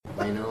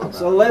I know about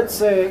So let's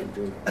say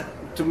that.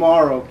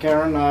 tomorrow,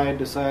 Karen and I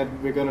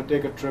decide we're going to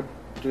take a trip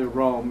to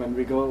Rome, and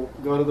we go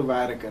to the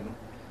Vatican,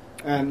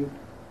 and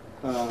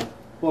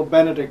Pope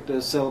Benedict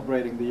is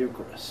celebrating the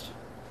Eucharist.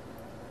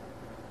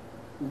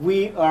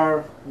 We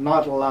are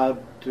not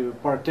allowed to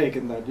partake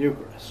in that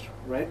Eucharist,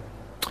 right?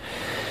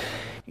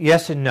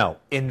 Yes and no.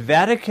 In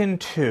Vatican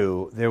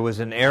II, there was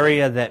an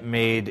area that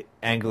made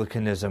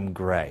Anglicanism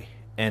gray,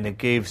 and it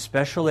gave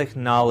special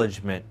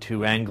acknowledgement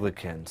to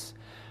Anglicans.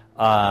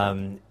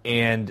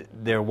 And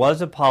there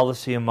was a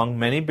policy among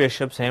many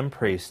bishops and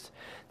priests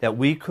that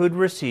we could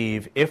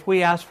receive if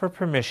we asked for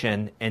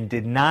permission and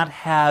did not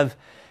have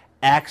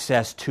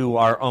access to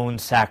our own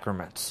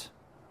sacraments.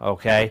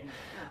 Okay?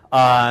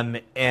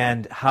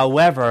 And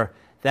however,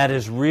 that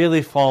has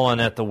really fallen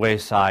at the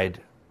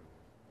wayside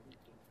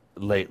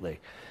lately.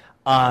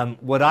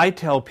 What I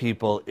tell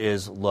people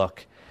is,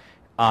 look,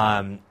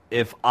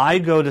 if I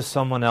go to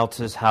someone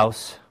else's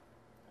house,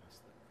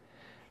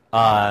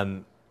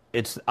 I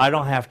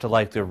don't have to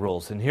like their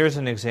rules. And here's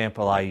an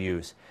example I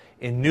use.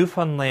 In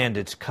Newfoundland,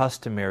 it's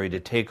customary to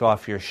take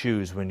off your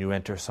shoes when you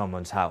enter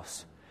someone's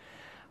house.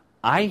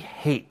 I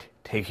hate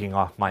taking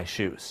off my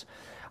shoes.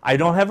 I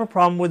don't have a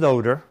problem with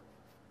odor.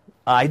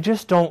 I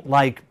just don't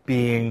like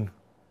being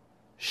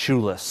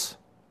shoeless,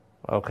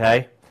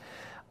 okay?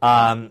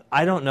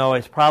 I don't know,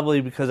 it's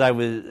probably because I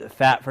was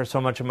fat for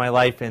so much of my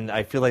life and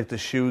I feel like the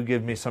shoe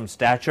gives me some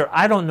stature.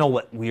 I don't know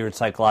what weird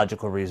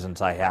psychological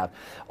reasons I have.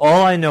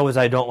 All I know is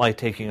I don't like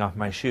taking off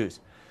my shoes.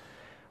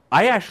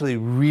 I actually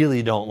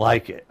really don't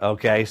like it,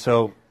 okay?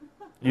 So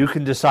you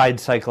can decide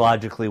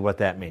psychologically what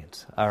that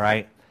means, all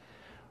right?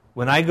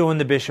 When I go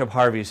into Bishop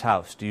Harvey's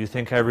house, do you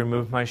think I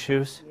remove my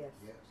shoes? Yes.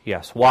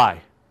 Yes.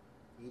 Why?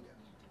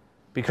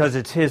 Because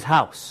it's his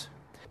house.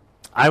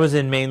 I was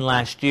in Maine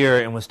last year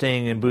and was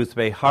staying in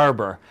Boothbay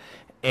Harbor,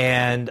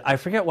 and I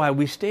forget why.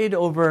 We stayed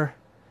over,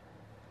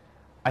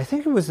 I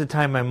think it was the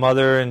time my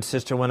mother and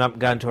sister went up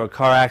and got into a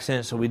car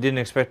accident, so we didn't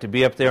expect to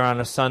be up there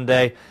on a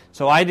Sunday.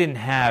 So I didn't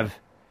have,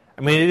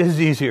 I mean, it is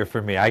easier for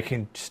me. I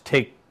can just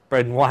take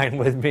bread and wine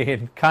with me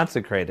and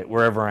consecrate it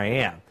wherever I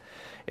am,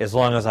 as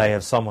long as I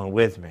have someone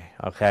with me,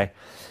 okay?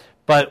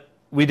 But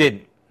we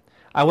didn't.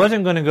 I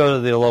wasn't going to go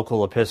to the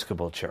local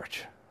Episcopal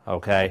church,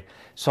 okay?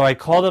 So I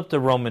called up the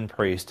Roman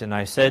priest and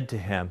I said to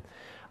him,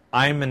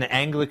 I'm an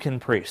Anglican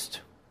priest.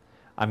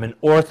 I'm an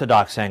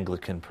Orthodox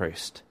Anglican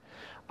priest.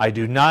 I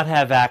do not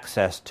have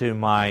access to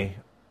my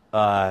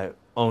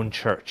own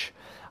church.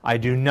 I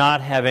do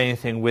not have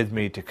anything with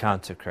me to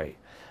consecrate.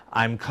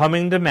 I'm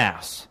coming to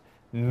Mass.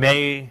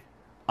 May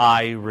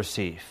I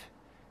receive?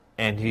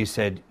 And he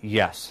said,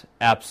 yes,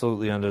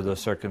 absolutely under those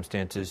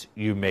circumstances,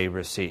 you may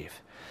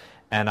receive.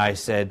 And I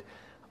said,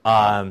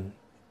 I'm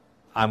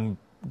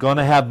going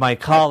to have my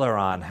collar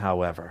on,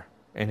 however.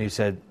 And he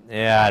said,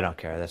 yeah, I don't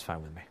care. That's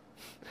fine with me.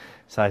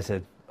 So I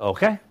said,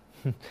 okay.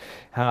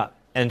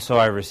 And so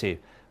I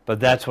received. But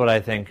that's what I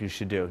think you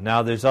should do.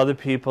 Now, there's other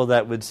people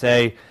that would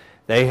say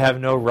they have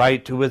no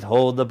right to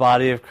withhold the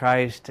body of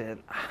Christ.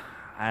 And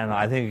I don't know.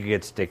 I think it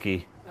gets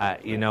sticky.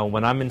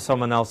 When I'm in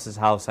someone else's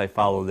house, I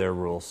follow their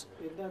rules.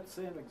 In that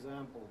same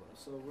example,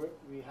 though, so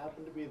we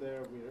happen to be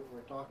there, we're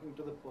talking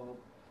to the Pope,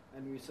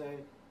 and we say,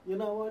 you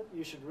know what,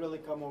 you should really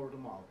come over to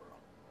Marlborough.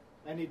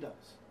 And he does.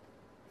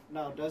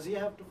 Now, does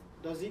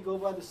he go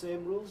by the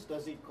same rules?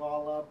 Does he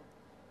call up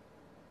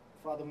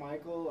Father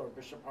Michael or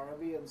Bishop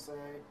Harvey and say,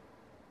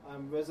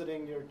 I'm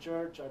visiting your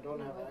church, I don't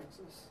have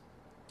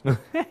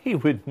access? He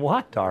would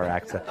want our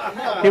access.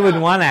 He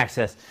wouldn't want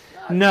access.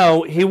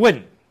 No, he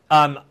wouldn't.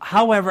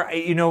 However,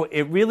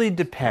 it really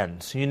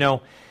depends.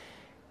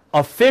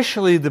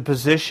 Officially the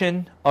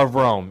position of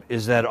Rome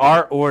is that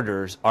our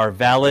orders are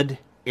valid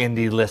and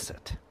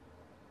illicit.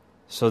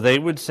 So they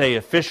would say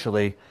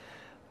officially,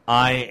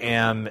 I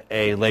am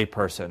a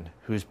layperson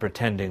who's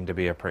pretending to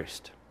be a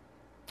priest.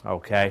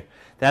 Okay?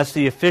 That's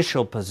the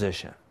official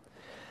position.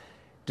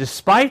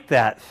 Despite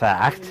that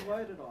fact... They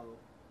invited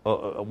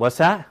all. What's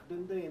that?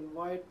 Didn't they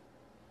invite...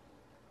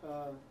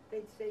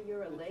 They'd say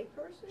you're a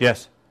layperson?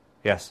 Yes.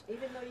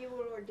 Even though you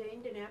were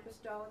ordained in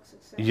apostolic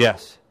succession?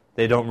 Yes.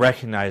 They don't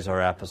recognize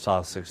our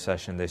apostolic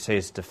succession. They say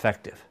it's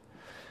defective.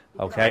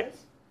 Okay?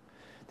 Because?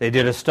 They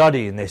did a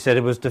study and they said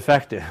it was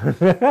defective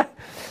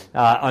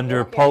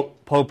under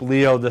Pope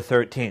Leo the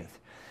 13th.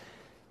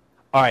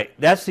 All right,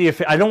 that's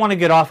I don't want to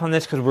get off on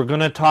this because we're going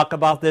to talk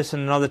about this in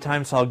another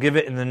time, so I'll give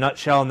it in the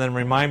nutshell and then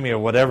remind me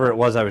of whatever it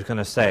was I was going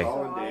to say. Okay.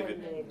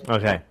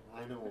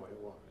 I know what it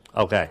was.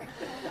 Okay.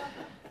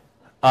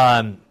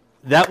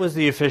 That was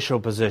the official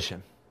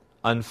position.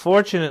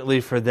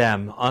 Unfortunately for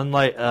them,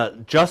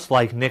 just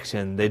like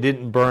Nixon, they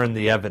didn't burn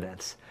the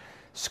evidence.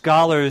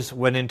 Scholars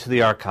went into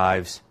the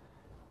archives,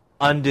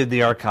 undid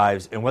the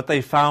archives, and what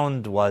they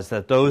found was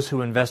that those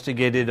who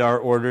investigated our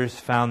orders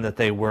found that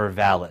they were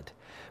valid,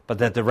 but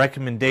that the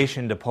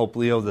recommendation to Pope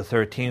Leo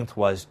XIII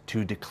was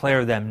to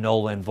declare them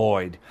null and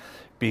void,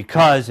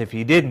 because if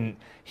he didn't,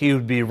 he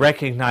would be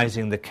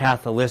recognizing the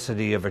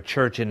Catholicity of a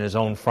church in his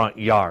own front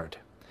yard.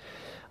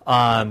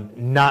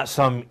 Not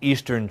some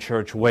Eastern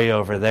church way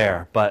over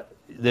there, but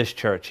this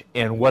church?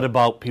 And what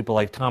about people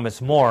like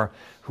Thomas More,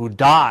 who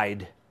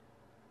died,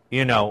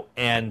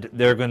 and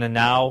they're going to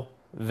now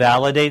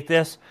validate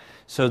this?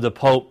 So the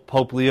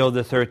Pope Leo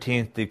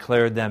XIII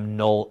declared them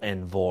null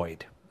and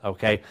void.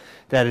 Okay,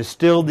 that is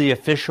still the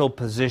official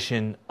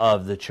position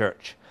of the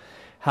church.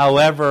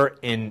 However,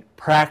 in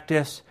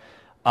practice,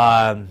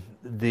 I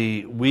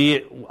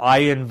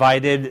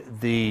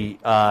invited the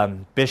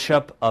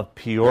Bishop of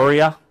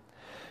Peoria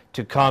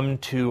to come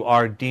to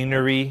our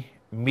deanery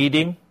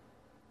meeting.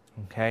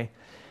 Okay,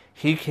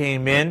 he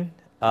came in.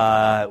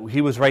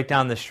 He was right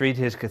down the street.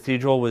 His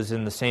cathedral was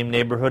in the same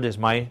neighborhood as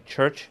my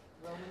church.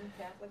 Roman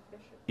Catholic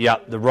bishop? Yeah,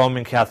 the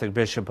Roman Catholic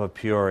Bishop of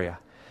Peoria.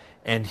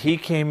 And he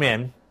came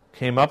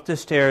up the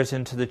stairs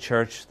into the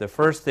church. The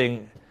first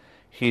thing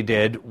he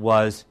did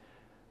was,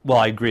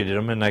 I greeted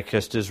him and I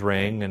kissed his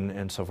ring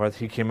and so forth.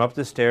 He came up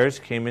the stairs,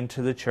 came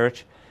into the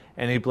church,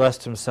 and he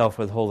blessed himself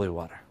with holy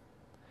water.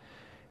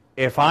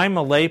 If I'm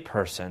a lay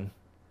person,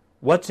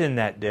 what's in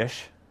that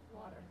dish?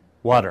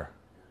 Water.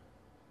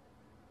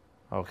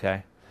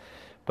 Okay.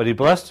 But he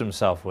blessed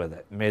himself with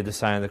it, made the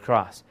sign of the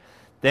cross.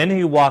 Then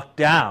he walked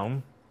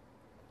down.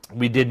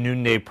 We did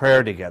noonday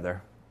prayer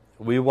together.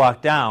 We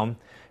walked down.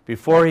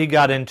 Before he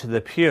got into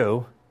the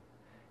pew,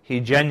 he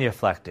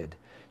genuflected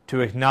to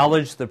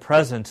acknowledge the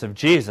presence of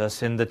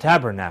Jesus in the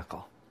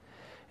tabernacle.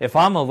 If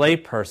I'm a lay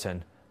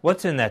person,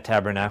 what's in that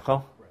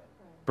tabernacle?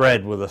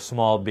 Bread with a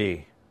small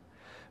b.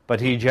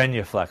 But he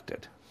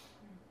genuflected.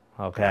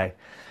 Okay.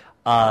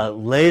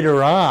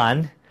 Later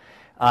on,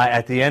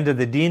 at the end of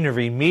the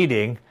deanery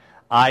meeting,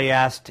 I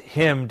asked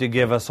him to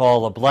give us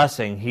all a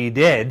blessing. He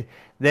did.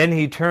 Then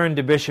he turned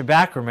to Bishop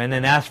Ackerman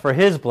and asked for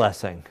his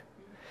blessing.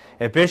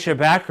 If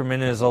Bishop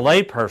Ackerman is a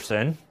lay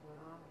person,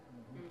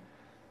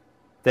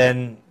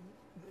 then,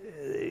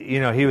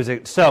 he was...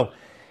 So,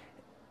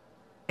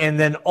 and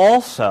then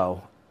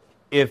also,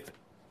 if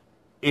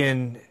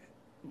in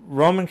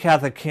Roman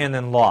Catholic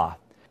canon law,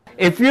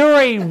 if you're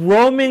a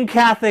Roman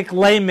Catholic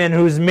layman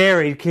who's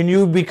married, can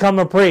you become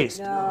a priest?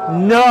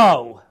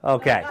 No.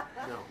 Okay.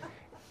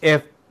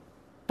 If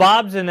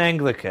Bob's an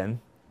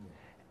Anglican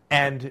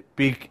and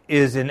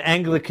is an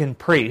Anglican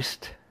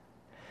priest,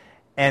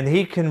 and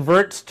he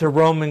converts to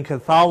Roman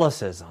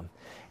Catholicism,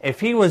 if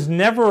he was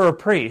never a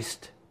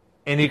priest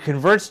and he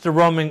converts to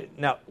Roman...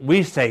 Now,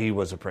 we say he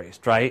was a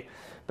priest, right?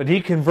 But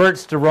he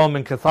converts to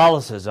Roman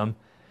Catholicism,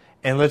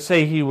 and let's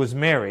say he was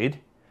married,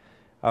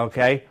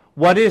 okay?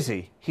 What is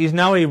he? He's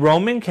now a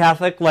Roman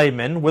Catholic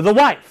layman with a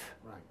wife.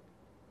 Right.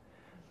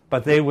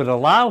 But they would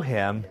allow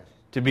him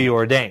to be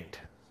ordained,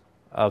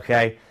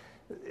 okay?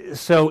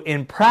 So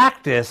in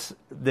practice,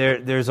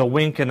 there's a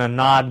wink and a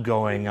nod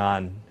going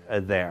on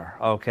there,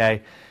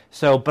 okay?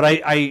 So,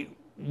 but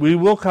we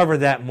will cover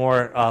that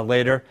more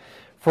later.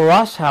 For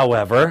us,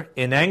 however,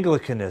 in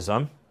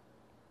Anglicanism,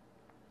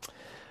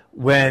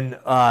 when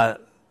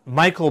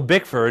Michael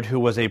Bickford, who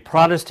was a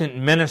Protestant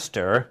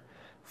minister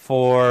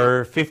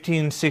for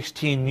 15,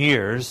 16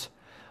 years,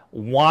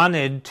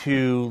 wanted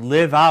to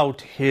live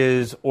out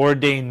his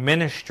ordained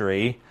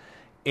ministry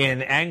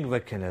in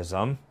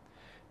Anglicanism,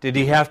 did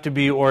he have to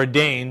be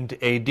ordained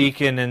a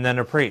deacon and then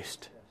a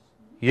priest?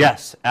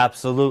 Yes,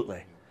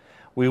 absolutely.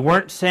 We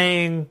weren't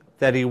saying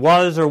that he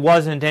was or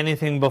wasn't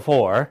anything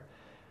before.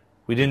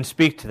 We didn't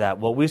speak to that.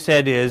 What we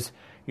said is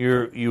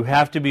you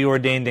have to be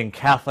ordained in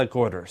Catholic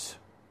orders.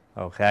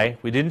 Okay?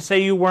 We didn't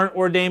say you weren't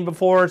ordained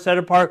before or set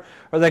apart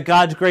or that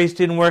God's grace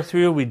didn't work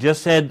through you. We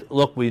just said,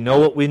 look, we know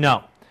what we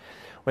know.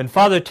 When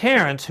Father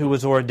Terence, who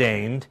was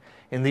ordained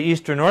in the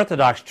Eastern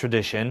Orthodox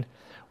tradition,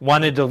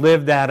 wanted to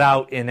live that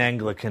out in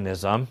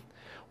Anglicanism,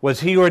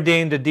 was he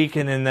ordained a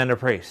deacon and then a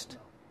priest?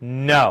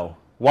 No.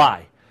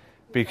 Why?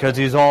 Because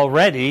he's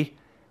already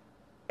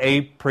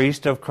a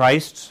priest of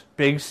Christ's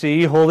Big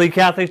C Holy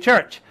Catholic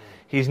Church.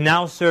 He's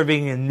now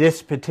serving in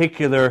this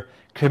particular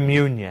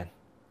communion.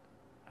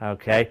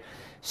 Okay?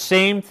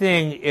 Same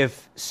thing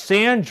if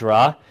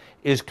Sandra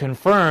is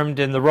confirmed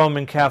in the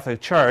Roman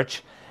Catholic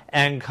Church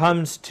and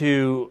wants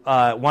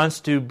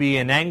to be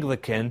an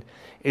Anglican,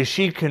 is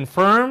she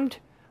confirmed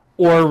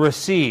or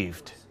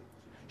received?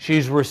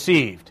 She's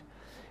received.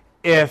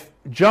 If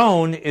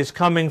Joan is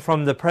coming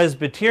from the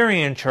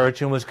Presbyterian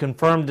Church and was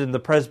confirmed in the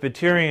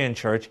Presbyterian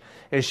Church,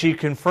 is she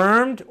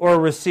confirmed or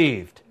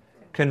received?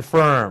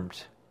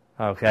 Confirmed.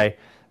 Okay,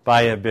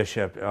 by a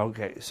bishop.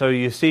 Okay, so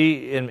you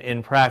see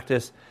in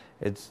practice,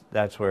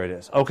 that's where it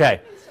is.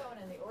 Okay. Someone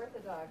in the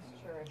Orthodox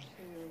Church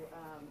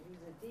who's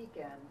a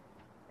deacon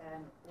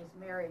and was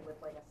married with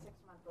like a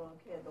 6-month-old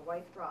kid. The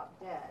wife dropped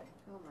dead.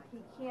 He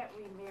can't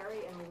remarry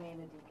and remain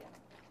a deacon.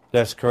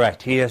 That's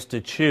correct. He has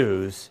to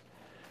choose,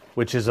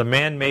 which is a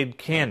man-made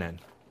canon.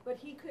 But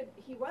he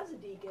was a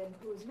deacon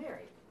who was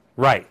married.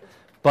 Right.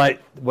 But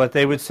what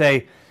they would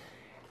say,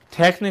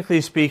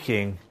 technically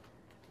speaking,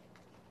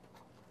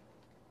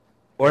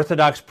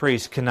 Orthodox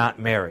priests cannot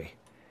marry.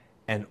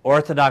 An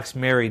Orthodox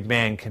married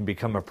man can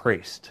become a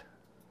priest.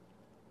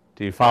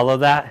 Do you follow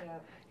that? Yeah.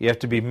 You have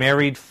to be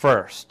married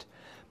first.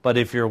 But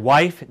if your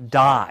wife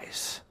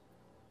dies...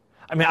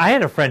 I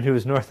had a friend who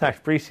was an Orthodox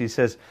priest. He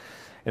says,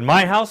 In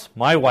my house,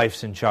 my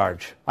wife's in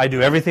charge. I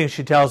do everything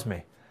she tells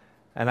me.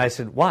 And I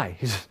said, why?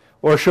 He said,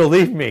 or she'll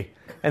leave me.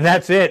 And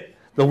that's it.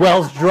 The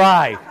well's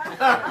dry.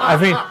 I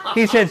mean,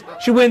 he says,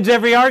 she wins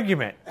every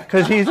argument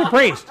because he's a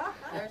priest.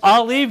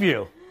 I'll leave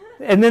you.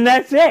 And then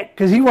that's it,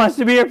 because he wants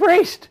to be a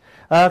priest.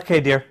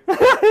 Okay, dear.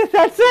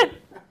 That's it.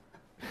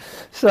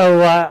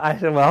 So I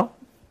said, well,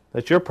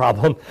 that's your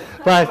problem.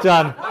 But,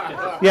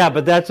 yeah,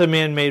 but that's a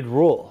man-made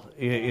rule.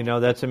 You know,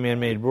 that's a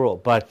man-made rule.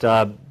 But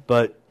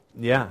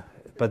yeah,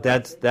 but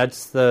that's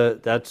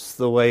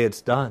the way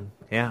it's done.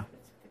 Yeah.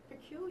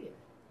 It's peculiar.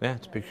 Yeah,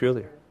 it's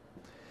peculiar.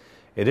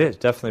 It is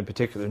definitely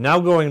particular. Now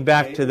going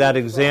back to that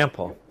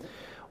example,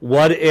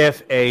 what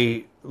if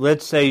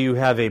let's say you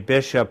have a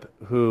bishop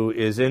who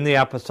is in the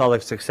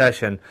apostolic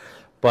succession,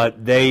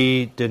 but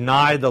they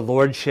deny the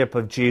lordship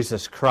of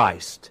Jesus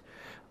Christ?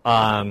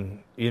 Are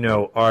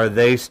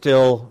they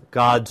still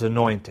God's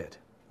anointed?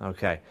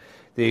 Okay.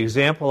 The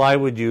example I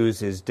would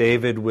use is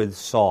David with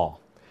Saul.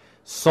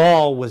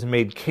 Saul was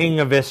made king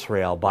of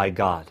Israel by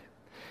God.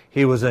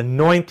 He was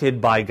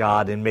anointed by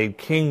God and made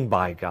king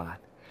by God.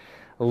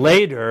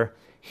 Later,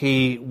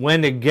 he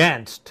went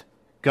against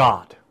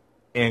God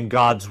and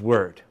God's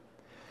word.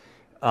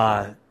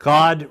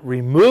 God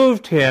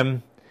removed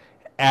him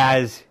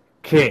as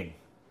king,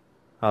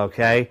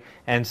 okay,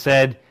 and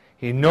said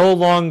he no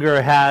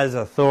longer has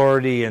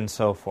authority and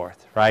so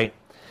forth, right?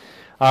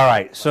 All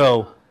right,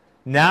 so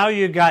now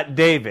you got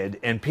David,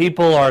 and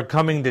people are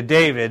coming to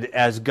David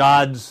as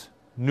God's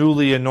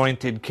newly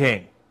anointed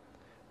king,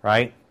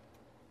 right?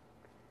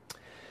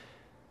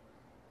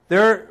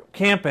 They're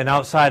camping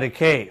outside a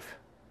cave.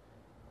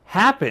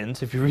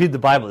 Happens, if you read the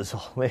Bible, it's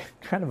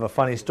kind of a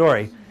funny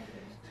story.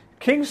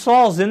 King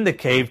Saul's in the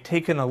cave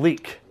taking a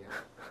leak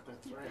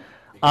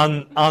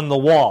on the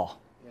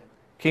wall.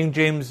 King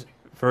James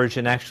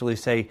Version actually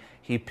say,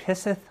 he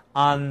pisseth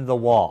on the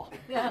wall.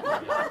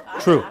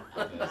 True.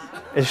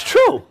 It's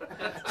true.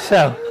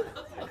 So,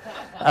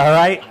 all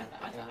right.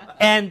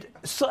 And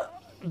so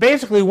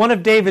basically one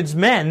of David's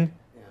men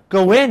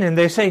go in and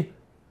they say,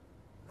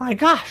 my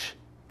gosh,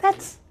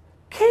 that's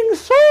King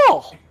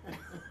Saul.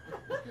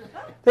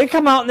 They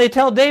come out and they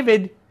tell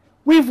David,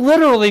 we've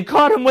literally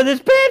caught him with his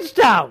pants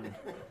down.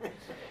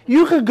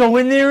 You could go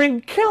in there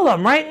and kill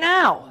him right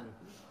now.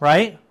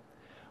 Right?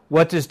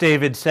 What does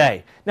David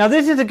say? Now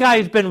this is a guy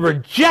who's been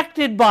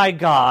rejected by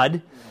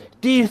God,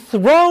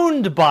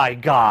 dethroned by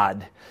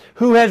God,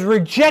 who has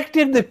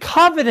rejected the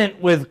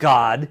covenant with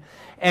God,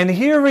 and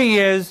here he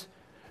is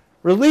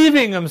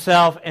relieving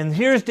himself, and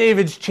here's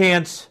David's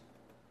chance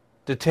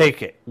to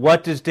take it.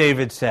 What does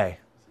David say?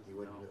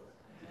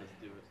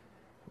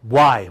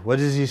 Why? What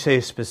does he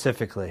say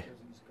specifically?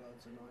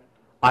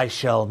 I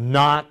shall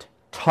not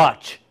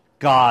touch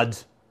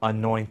God's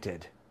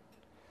anointed.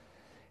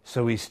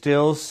 So he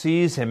still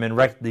sees him,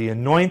 and the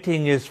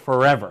anointing is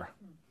forever.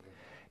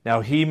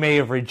 Now he may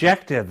have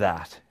rejected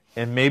that,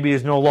 and maybe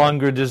is no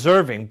longer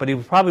deserving, but he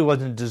probably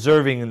wasn't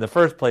deserving in the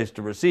first place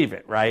to receive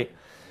it, right?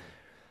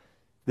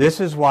 This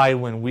is why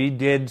when we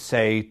did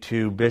say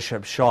to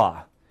Bishop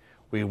Shaw,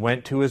 we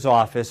went to his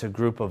office, a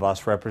group of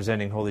us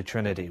representing Holy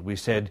Trinity, we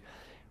said,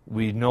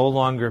 we no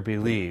longer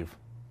believe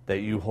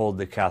that you hold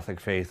the Catholic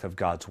faith of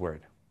God's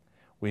Word.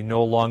 We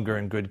no longer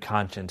in good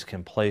conscience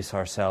can place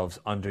ourselves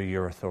under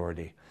your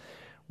authority.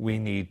 We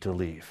need to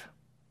leave.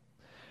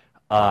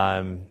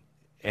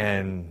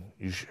 And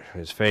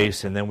his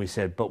face, and then we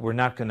said, but we're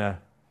not going to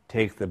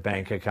take the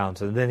bank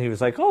accounts. And then he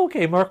was like, oh,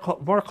 okay, more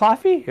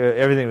coffee?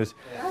 Everything was,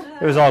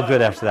 it was all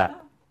good after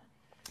that.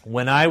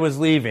 When I was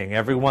leaving,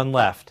 everyone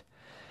left.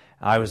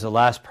 I was the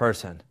last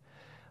person.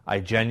 I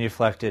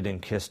genuflected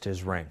and kissed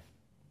his ring.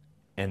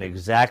 And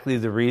exactly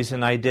the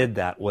reason I did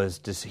that was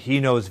he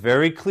knows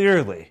very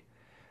clearly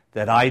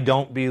that I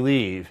don't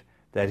believe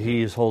that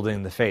he is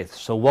holding the faith.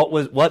 So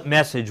what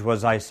message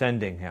was I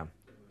sending him?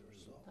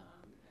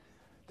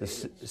 The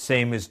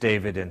same as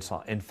David and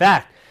Saul. In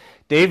fact,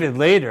 David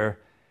later,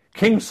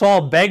 King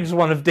Saul begs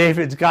one of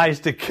David's guys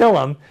to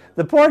kill him.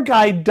 The poor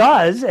guy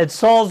does at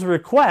Saul's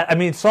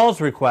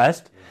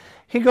request.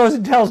 He goes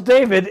and tells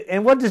David,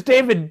 and what does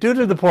David do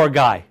to the poor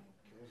guy?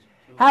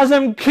 Has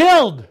him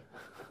killed.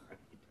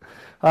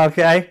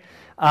 Okay?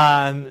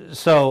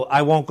 So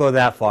I won't go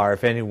that far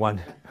if anyone...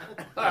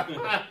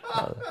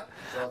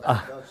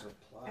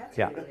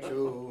 yeah.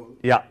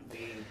 Yeah.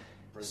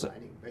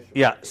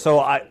 Yeah, so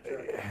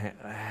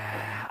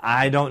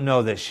I don't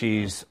know that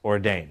she's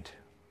ordained.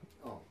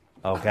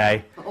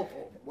 Okay?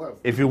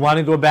 If you want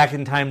to go back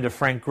in time to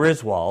Frank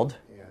Griswold,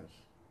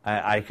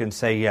 I can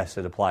say yes,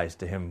 it applies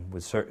to him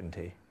with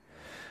certainty.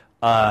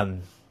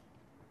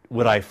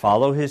 Would I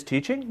follow his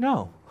teaching?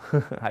 No,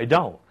 I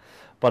don't.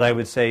 But I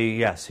would say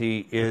yes,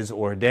 he is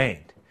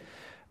ordained.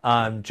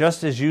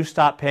 Just as you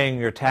stop paying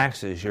your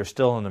taxes, you're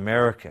still an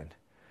American.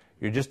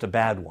 You're just a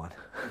bad one.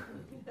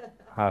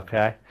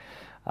 Okay?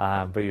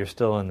 But you're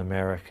still an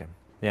American.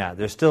 Yeah,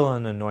 there's still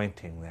an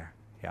anointing there.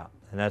 Yeah,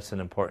 and that's an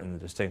important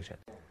distinction.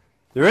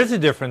 There is a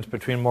difference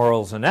between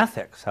morals and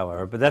ethics,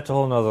 however, but that's a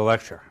whole other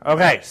lecture.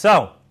 Okay,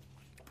 so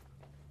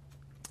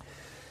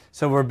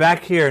So we're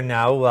back here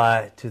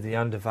now to the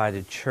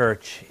Undivided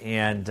Church,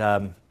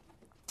 and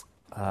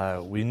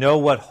we know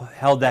what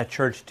held that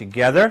church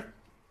together.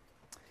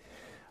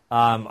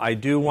 I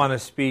do want to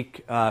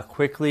speak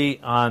quickly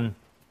on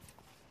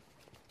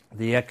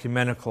the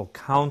ecumenical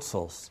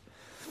councils.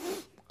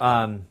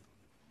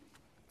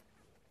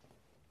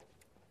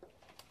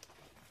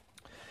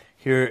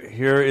 Here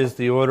is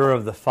the order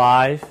of the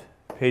 5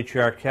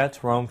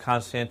 patriarchates: Rome,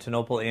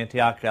 Constantinople,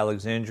 Antioch,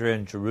 Alexandria,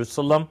 and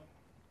Jerusalem.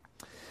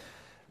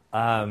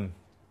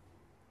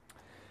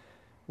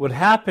 What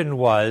happened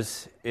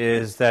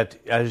is that,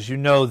 as you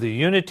know, the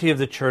unity of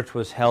the church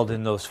was held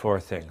in those 4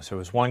 things. There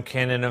was one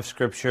canon of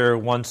Scripture,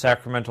 one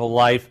sacramental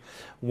life,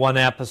 one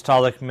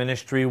apostolic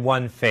ministry,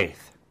 one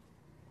faith.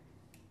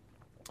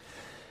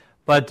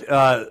 But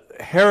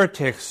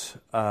heretics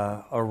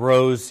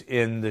arose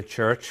in the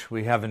church.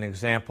 We have an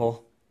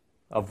example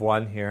of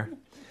one here.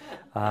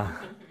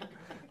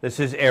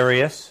 This is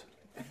Arius,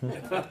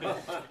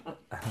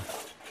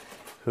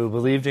 who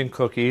believed in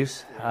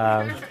cookies.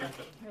 And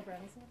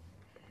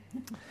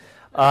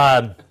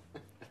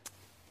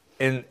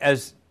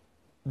as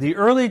the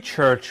early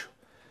church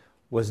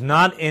was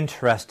not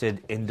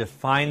interested in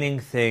defining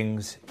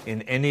things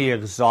in any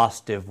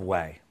exhaustive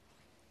way.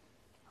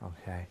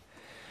 Okay.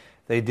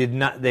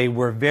 They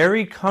were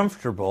very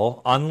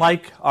comfortable,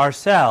 unlike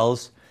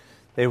ourselves,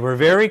 they were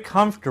very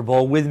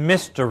comfortable with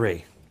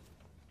mystery.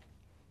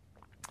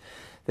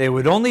 They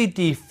would only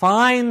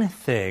define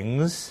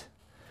things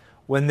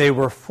when they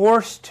were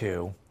forced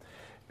to,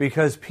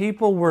 because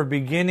people were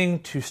beginning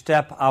to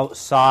step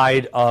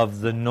outside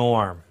of the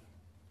norm.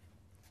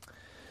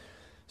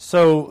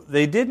 So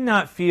they did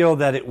not feel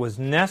that it was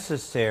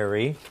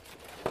necessary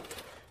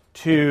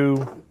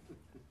to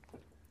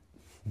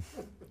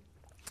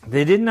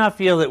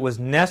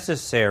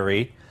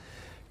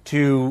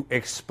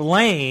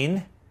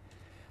explain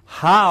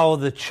how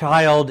the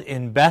child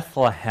in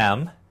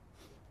Bethlehem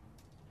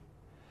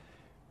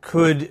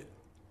could,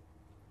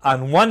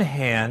 on one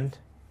hand,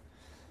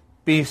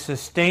 be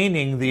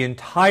sustaining the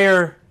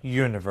entire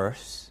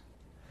universe,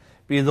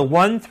 be the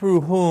one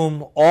through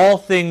whom all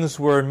things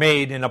were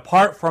made, and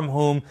apart from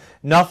whom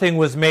nothing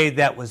was made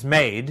that was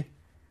made,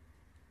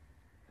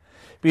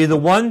 be the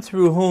one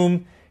through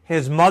whom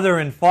his mother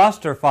and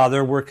foster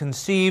father were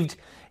conceived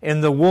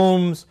in the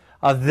wombs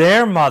of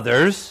their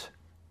mothers,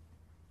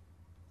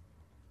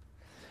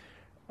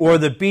 or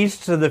the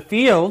beasts of the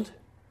field,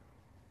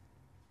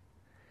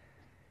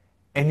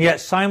 and yet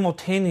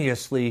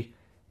simultaneously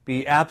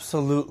be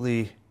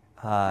absolutely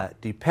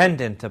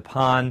dependent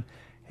upon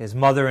his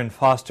mother and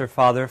foster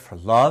father for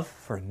love,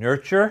 for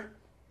nurture,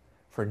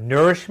 for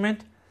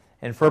nourishment,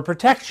 and for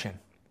protection.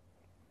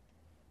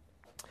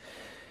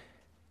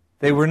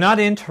 They were not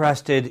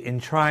interested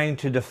in trying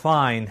to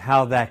define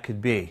how that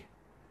could be.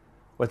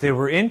 What they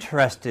were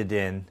interested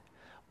in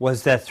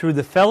was that through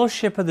the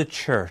fellowship of the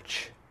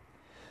church,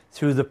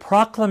 through the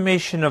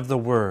proclamation of the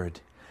word,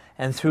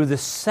 and through the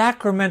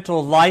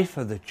sacramental life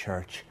of the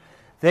church,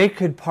 they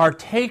could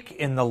partake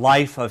in the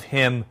life of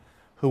him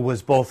who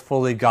was both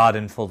fully God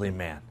and fully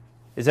man.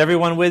 Is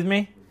everyone with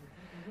me?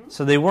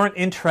 So they weren't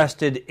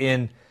interested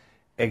in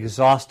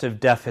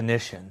exhaustive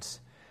definitions.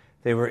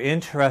 They were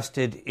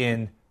interested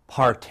in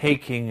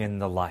partaking in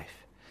the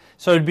life.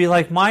 So it'd be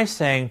like my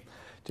saying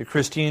to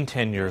Christine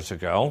 10 years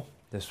ago,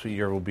 this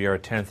year will be our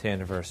 10th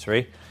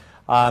anniversary,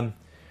 I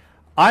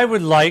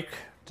would like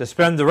to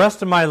spend the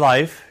rest of my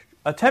life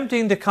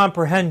attempting to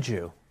comprehend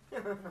you.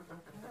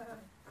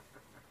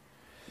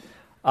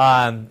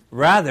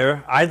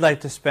 Rather, I'd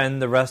like to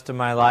spend the rest of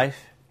my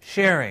life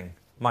sharing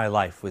my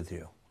life with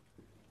you.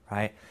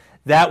 Right?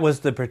 That was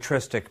the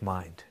patristic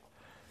mind.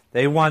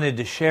 They wanted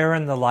to share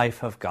in the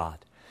life of God.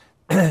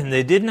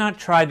 They did not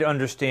try to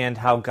understand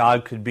how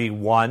God could be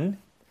one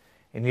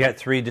and yet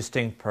 3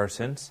 distinct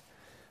persons,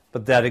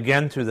 but that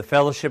again, through the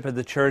fellowship of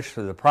the church,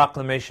 through the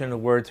proclamation of the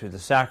word, through the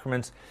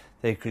sacraments,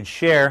 they could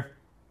share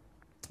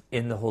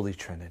in the Holy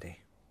Trinity.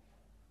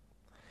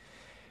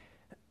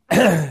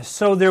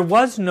 So there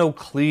was no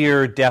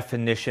clear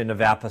definition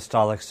of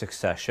apostolic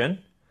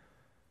succession.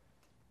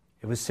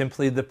 It was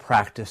simply the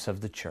practice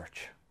of the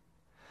church.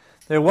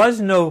 There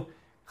was no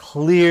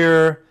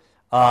clear,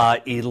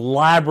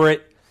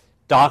 elaborate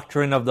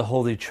doctrine of the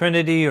Holy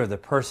Trinity or the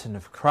person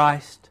of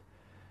Christ,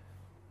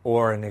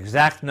 or an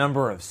exact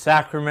number of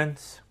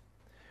sacraments,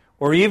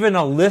 or even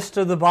a list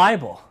of the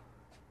Bible,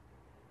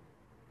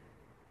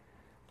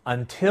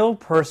 until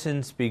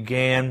persons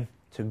began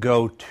to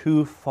go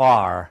too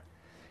far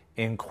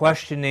in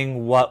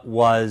questioning what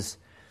was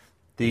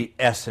the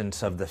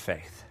essence of the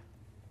faith.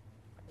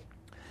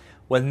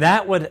 When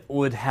that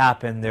would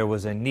happen, there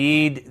was a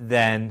need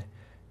then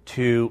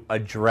to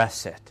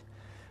address it.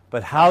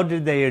 But how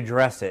did they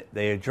address it?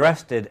 They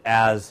addressed it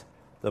as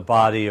the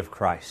body of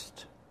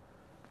Christ.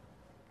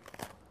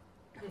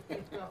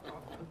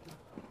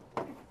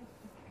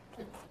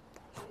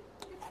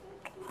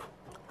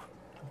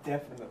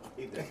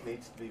 Definitely, this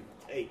needs to be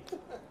taped.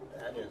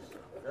 That is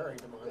very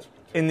demonstrative.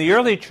 In the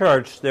early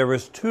church, there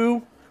was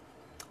two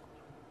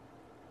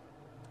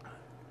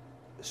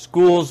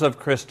schools of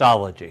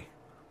Christology.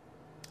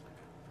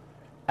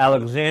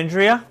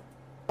 Alexandria,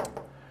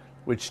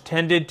 which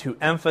tended to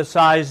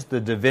emphasize the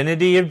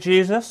divinity of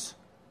Jesus.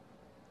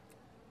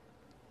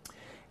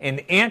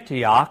 And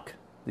Antioch,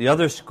 the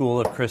other school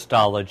of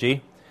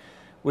Christology,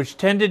 which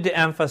tended to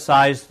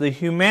emphasize the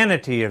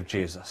humanity of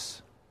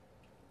Jesus.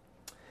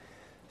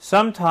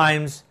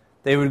 Sometimes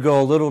they would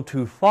go a little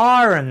too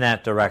far in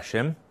that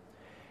direction,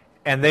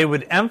 and they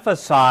would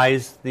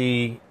emphasize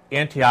the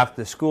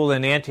school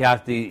in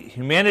Antioch, the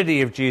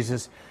humanity of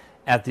Jesus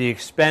at the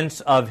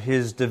expense of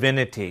his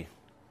divinity.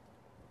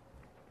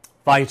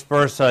 Vice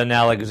versa in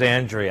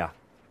Alexandria.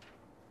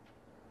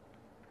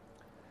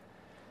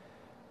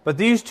 But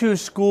these two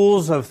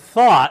schools of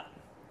thought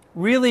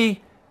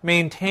really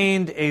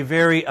maintained a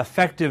very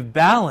effective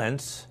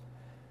balance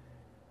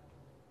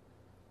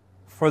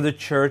for the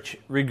church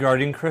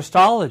regarding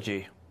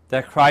Christology,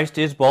 that Christ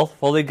is both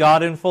fully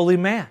God and fully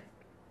man.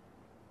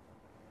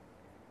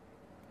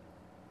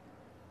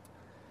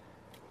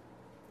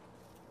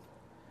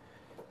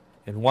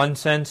 In one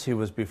sense, he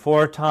was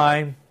before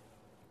time.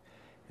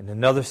 In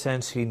another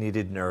sense, he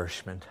needed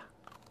nourishment.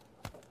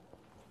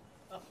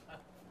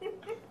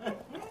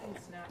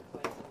 It's not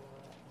quite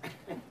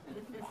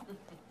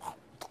so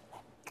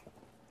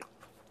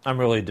I'm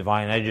really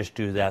divine. I just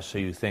do that so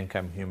you think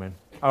I'm human.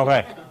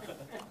 Okay.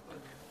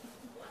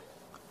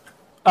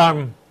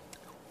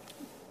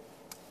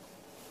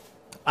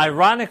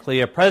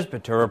 Ironically, a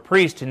presbyter, a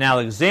priest in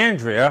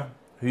Alexandria,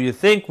 who you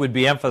think would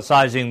be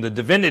emphasizing the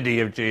divinity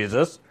of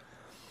Jesus,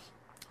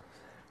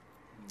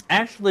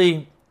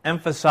 actually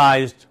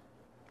emphasized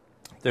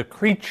the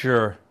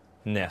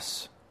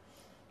creatureliness.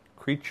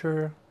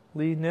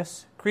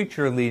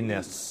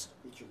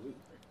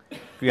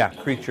 Yeah,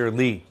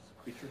 creaturely.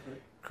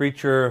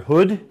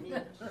 Creaturehood?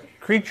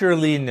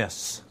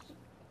 Creatureliness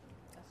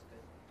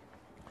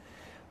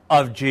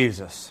of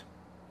Jesus.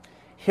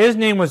 His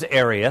name was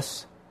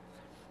Arius,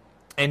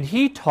 and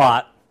he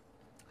taught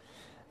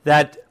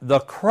that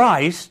the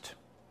Christ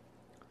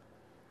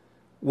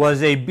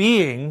was a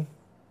being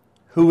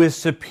who is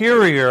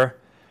superior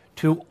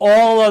to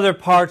all other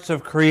parts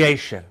of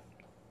creation.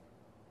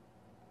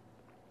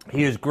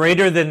 He is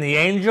greater than the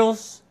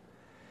angels.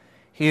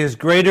 He is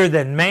greater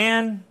than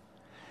man.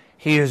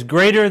 He is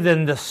greater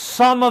than the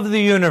sum of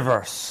the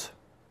universe.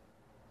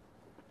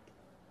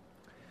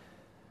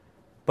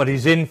 But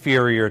he's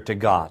inferior to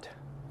God.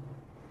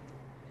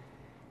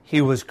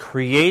 He was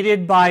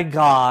created by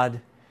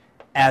God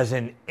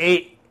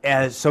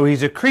so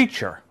he's a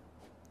creature,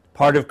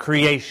 part of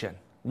creation.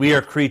 We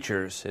are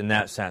creatures in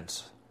that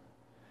sense.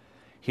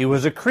 He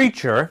was a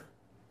creature,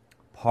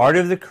 part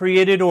of the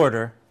created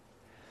order,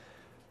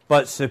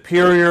 but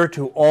superior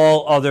to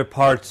all other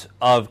parts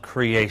of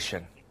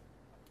creation,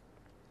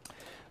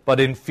 but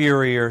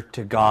inferior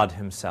to God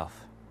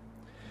himself.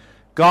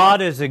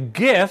 God, as a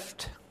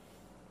gift,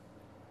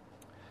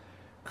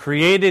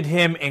 created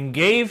him and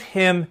gave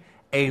him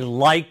a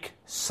like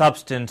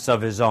substance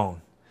of his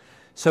own.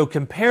 So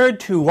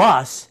compared to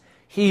us,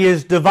 he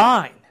is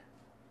divine.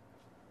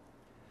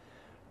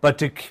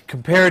 But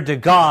compared to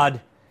God,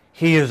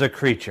 he is a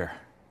creature.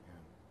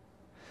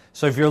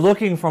 So if you're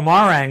looking from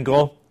our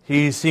angle,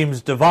 he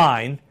seems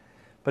divine.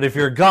 But if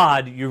you're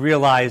God, you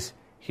realize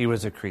he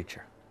was a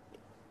creature.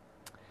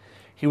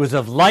 He was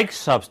of like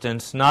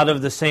substance, not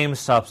of the same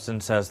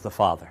substance as the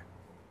Father.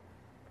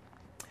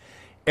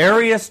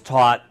 Arius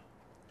taught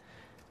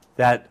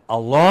that a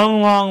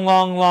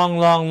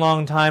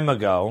long time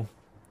ago,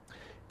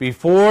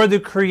 before the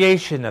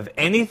creation of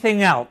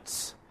anything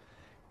else,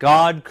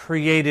 God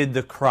created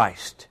the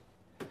Christ,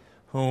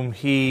 whom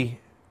he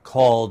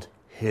called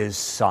his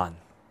Son.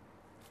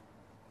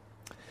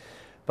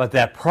 But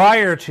that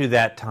prior to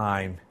that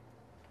time,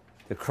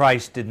 the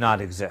Christ did not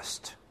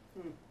exist.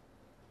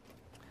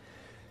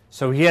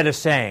 So he had a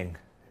saying,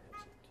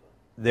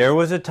 there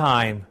was a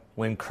time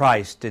when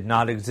Christ did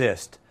not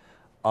exist,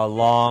 a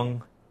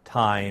long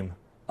time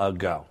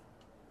ago.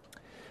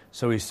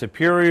 So he's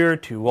superior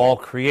to all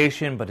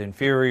creation, but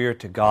inferior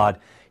to God.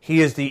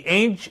 He is the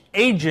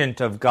agent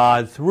of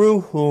God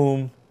through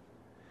whom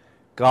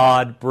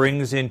God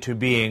brings into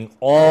being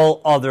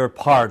all other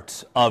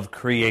parts of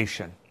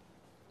creation.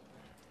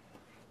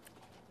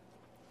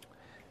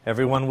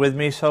 Everyone with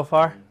me so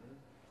far?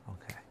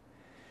 Okay.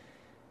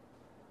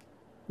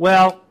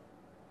 Well,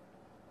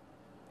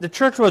 the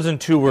church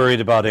wasn't too worried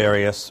about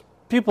Arius.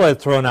 People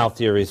had thrown out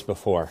theories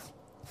before.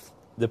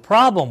 The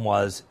problem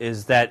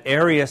is that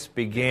Arius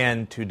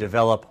began to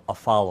develop a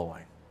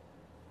following.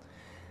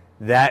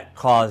 That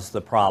caused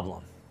the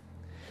problem,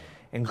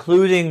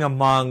 including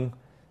among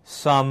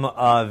some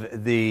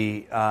of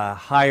the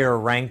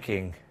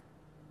higher-ranking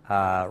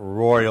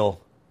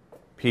royal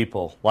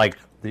people, like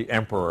the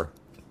emperor.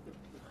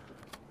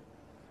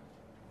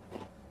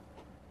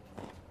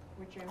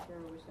 Which emperor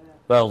was that?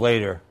 Well,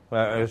 later.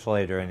 Well, it was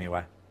later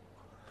anyway.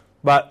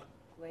 But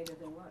Later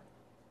than what?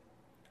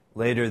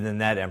 later than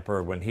that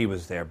emperor when he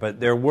was there. But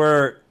there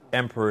were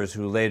emperors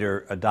who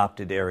later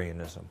adopted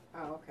Arianism.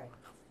 Oh,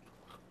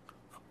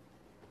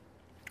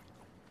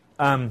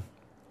 okay.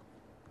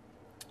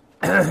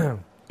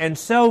 And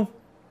so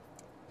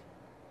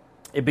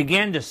it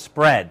began to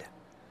spread.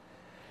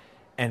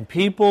 And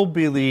people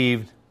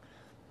believed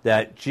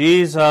that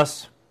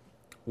Jesus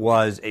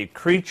was a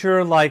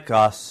creature like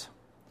us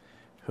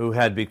who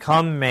had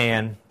become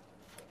man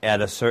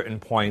at a certain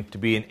point to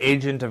be an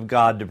agent of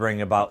God to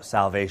bring about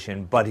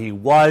salvation. But he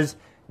was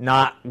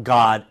not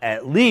God,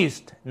 at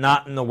least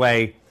not in the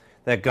way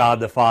that God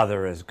the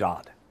Father is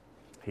God.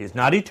 He's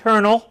not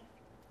eternal.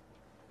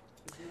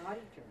 He's not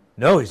eternal,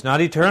 No, he's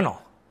not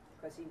eternal.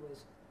 because he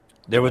was,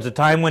 There was a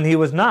time when he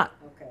was not.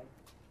 okay.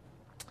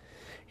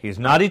 He's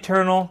not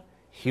eternal.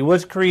 He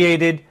was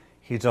created.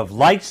 He's of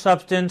like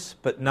substance,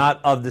 but not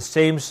of the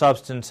same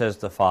substance as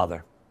the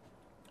Father.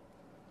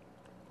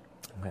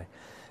 Okay.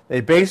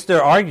 They based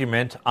their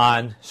argument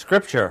on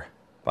Scripture,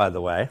 by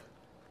the way.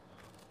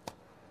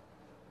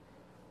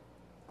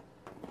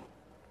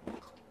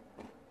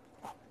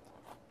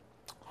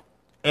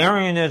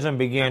 Arianism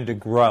began to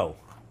grow.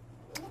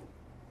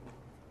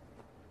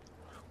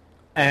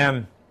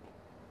 And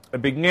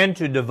it began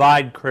to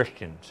divide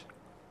Christians.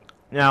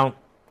 Now,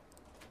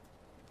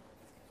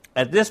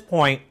 at this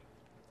point,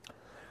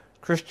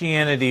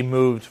 Christianity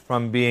moved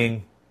from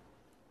being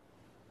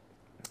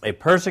a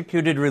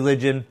persecuted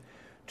religion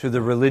to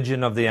the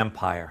religion of the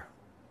empire,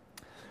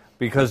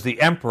 because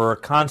the emperor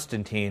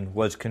Constantine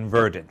was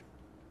converted.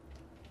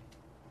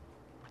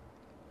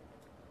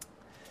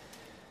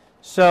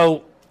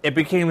 So it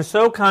became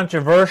so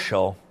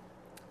controversial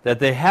that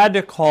they had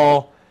to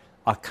call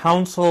a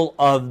council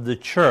of the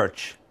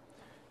church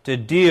to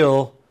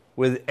deal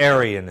with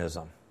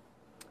Arianism.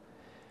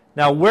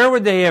 Now, where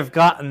would they have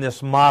gotten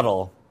this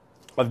model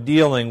of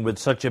dealing with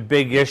such a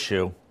big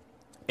issue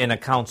in a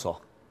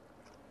council?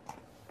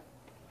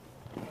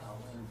 The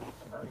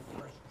very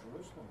first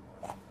Jerusalem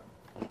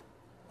one,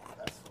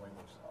 that's the way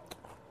we saw it.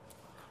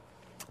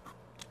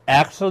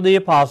 Acts of the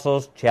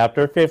Apostles,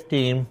 chapter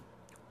 15,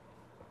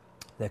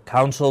 the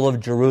Council of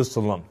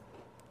Jerusalem.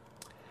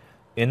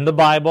 In the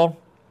Bible,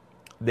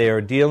 they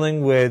are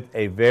dealing with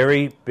a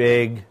very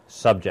big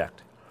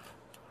subject.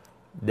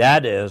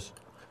 That is,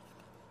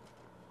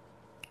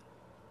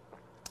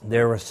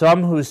 there were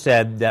some who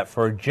said that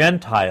for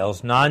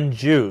Gentiles,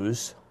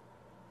 non-Jews,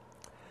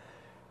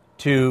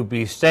 to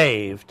be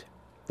saved,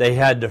 they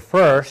had to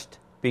first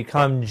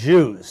become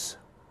Jews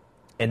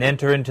and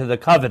enter into the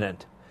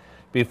covenant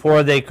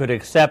before they could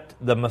accept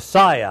the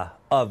Messiah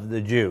of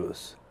the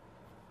Jews.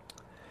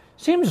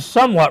 Seems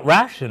somewhat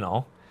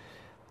rational.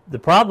 The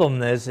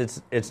problem is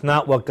it's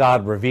not what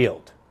God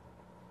revealed.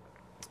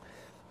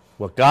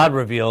 What God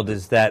revealed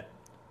is that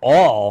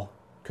all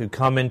could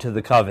come into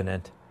the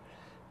covenant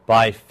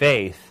by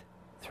faith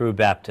through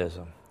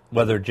baptism,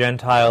 whether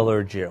Gentile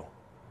or Jew.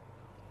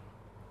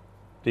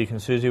 Deacon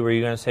Susie, were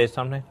you going to say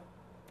something?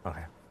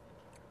 Okay.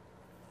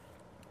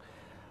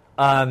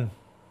 And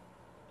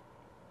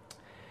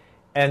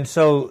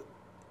so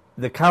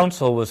the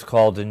council was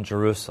called in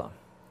Jerusalem.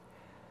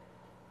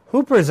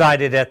 Who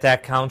presided at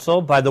that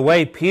council? By the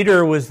way,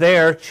 Peter was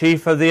there,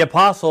 chief of the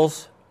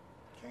apostles.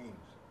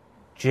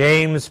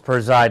 James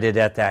presided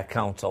at that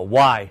council.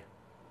 Why?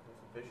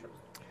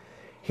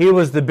 He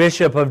was the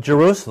bishop of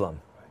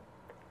Jerusalem.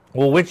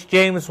 Well, which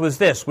James was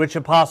this? Which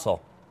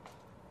apostle?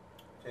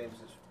 James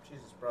is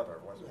Jesus' brother,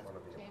 wasn't one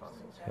of the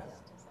apostles.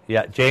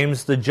 Yeah,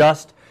 James the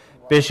Just,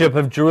 bishop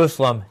of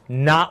Jerusalem,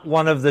 not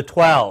one of the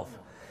 12.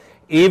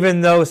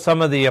 Even though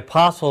some of the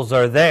apostles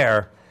are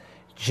there,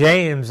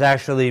 James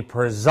actually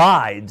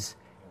presides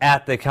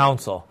at the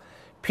council.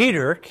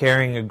 Peter,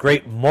 carrying a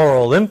great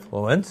moral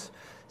influence,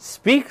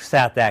 speaks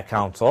at that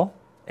council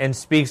and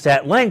speaks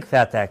at length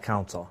at that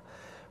council.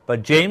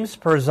 But James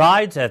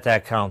presides at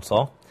that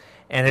council,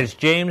 and it's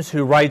James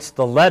who writes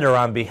the letter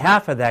on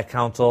behalf of that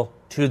council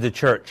to the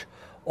church,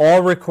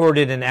 all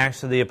recorded in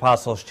Acts of the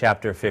Apostles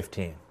chapter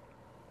 15.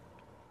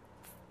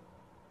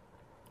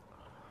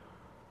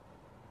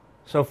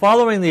 So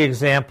following the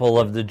example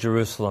of the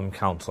Jerusalem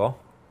council,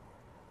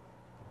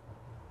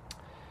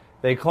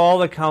 they call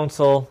the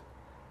council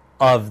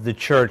of the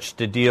church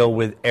to deal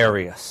with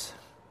Arius.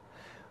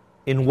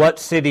 In what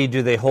city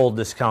do they hold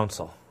this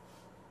council?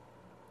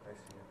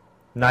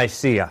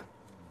 Nicaea.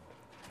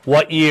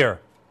 What year?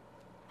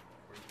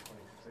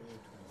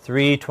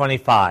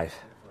 325.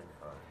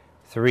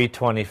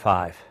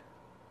 325.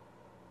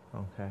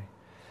 Okay.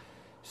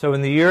 So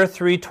in the year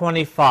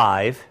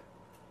 325,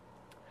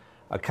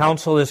 a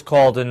council is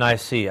called in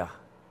Nicaea.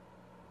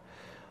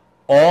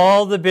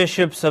 All the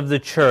bishops of the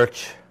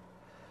church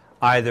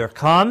either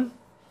come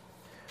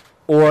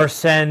or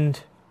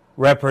send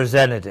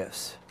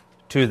representatives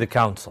to the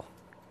council.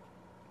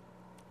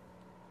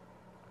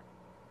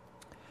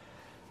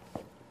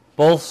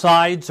 Both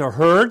sides are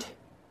heard,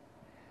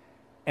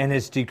 and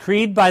it's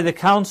decreed by the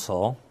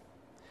council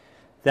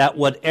that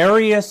what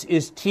Arius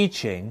is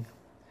teaching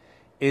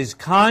is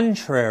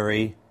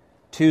contrary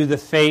to the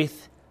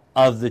faith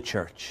of the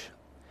church.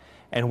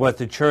 And what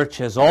the church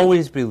has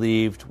always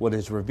believed, what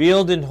is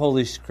revealed in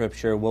Holy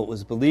Scripture, what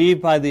was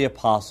believed by the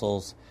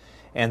apostles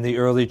and the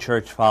early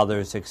church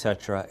fathers,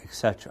 etc.,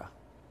 etc.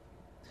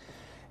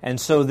 And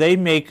so they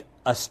make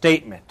a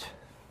statement.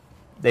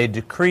 They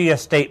decree a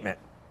statement.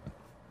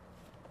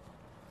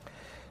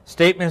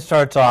 Statement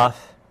starts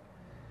off,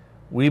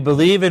 we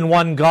believe in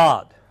one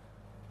God,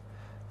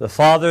 the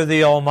Father,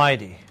 the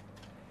Almighty,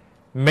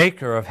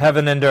 maker of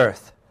heaven and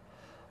earth,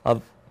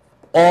 of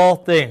all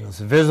things,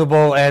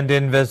 visible and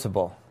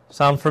invisible.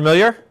 Sound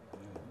familiar?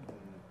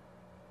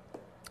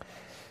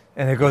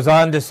 And it goes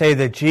on to say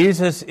that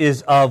Jesus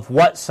is of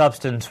what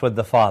substance with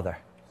the Father?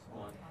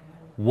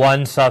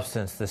 One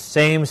substance, the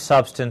same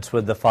substance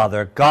with the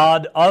Father.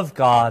 God of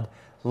God,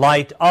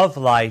 light of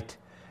light,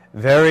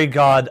 very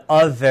God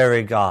of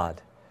very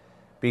God.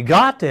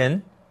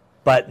 Begotten,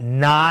 but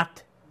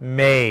not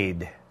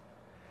made.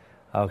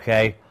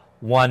 Okay?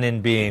 One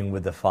in being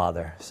with the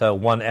Father. So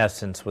one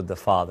essence with the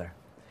Father.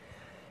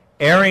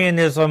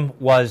 Arianism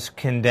was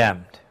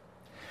condemned.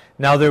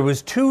 Now there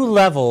was 2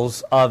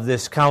 levels of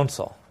this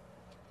council.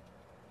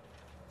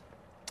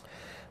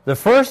 The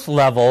first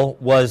level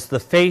was the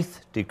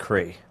faith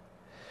decree.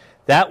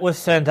 That was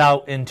sent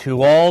out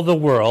into all the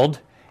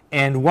world,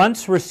 and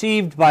once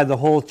received by the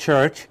whole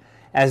church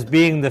as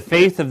being the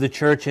faith of the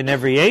church in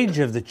every age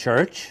of the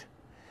church,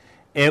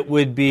 it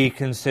would be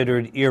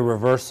considered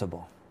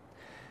irreversible.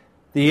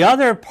 The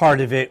other part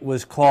of it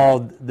was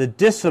called the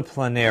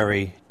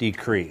disciplinary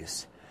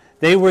decrees.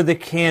 They were the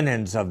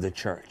canons of the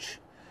church.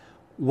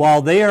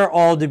 While they are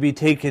all to be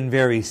taken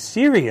very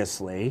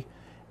seriously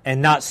and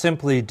not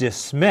simply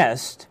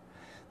dismissed,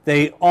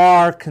 they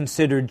are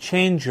considered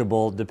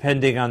changeable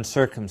depending on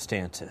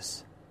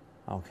circumstances.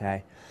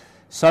 Okay?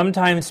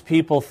 Sometimes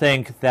people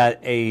think that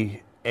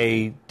a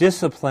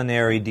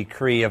disciplinary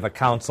decree of a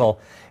council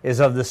is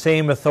of the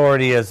same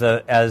authority as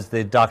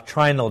the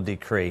doctrinal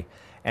decree,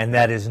 and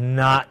that is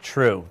not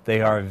true. They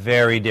are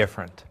very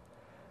different.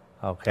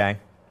 Okay?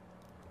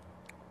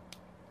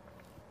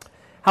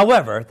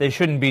 However, they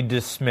shouldn't be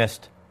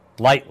dismissed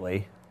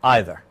lightly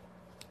either.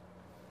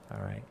 All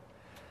right.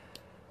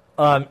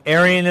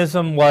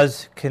 Arianism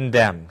was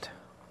condemned.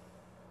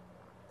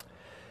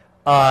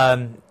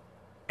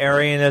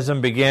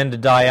 Arianism began to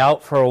die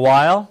out for a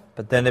while,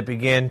 but then it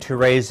began to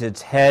raise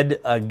its head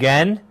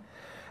again.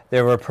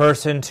 There were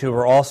persons who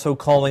were also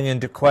calling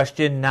into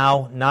question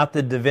now not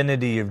the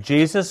divinity of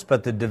Jesus,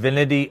 but the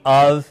divinity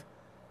of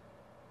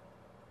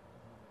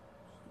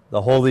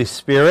the Holy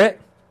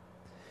Spirit.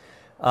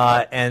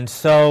 And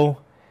so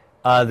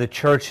the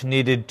church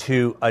needed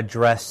to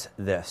address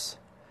this.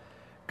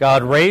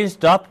 God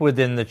raised up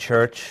within the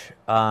church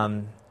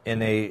in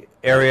an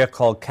area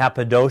called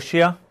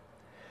Cappadocia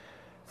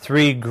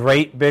 3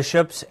 great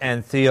bishops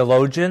and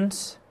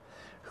theologians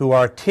who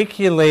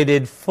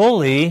articulated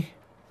fully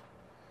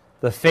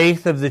the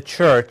faith of the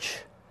church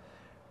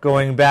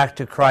going back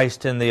to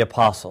Christ and the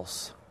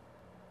apostles.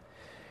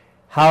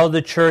 How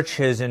the church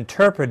has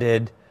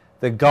interpreted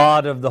the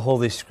God of the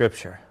Holy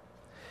Scripture.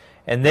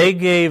 And they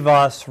gave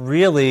us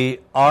really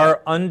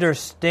our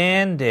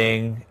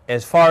understanding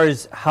as far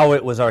as how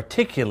it was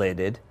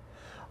articulated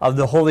of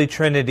the Holy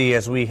Trinity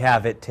as we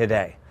have it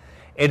today.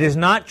 It is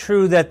not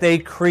true that they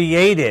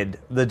created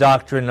the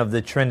doctrine of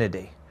the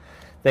Trinity.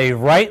 They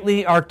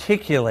rightly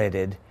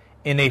articulated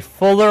in a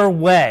fuller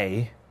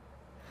way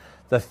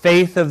the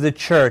faith of the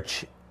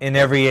church in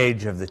every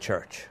age of the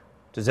church.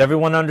 Does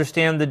everyone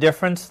understand the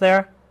difference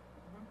there?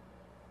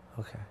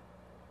 Okay.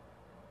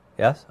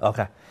 Yes?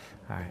 Okay.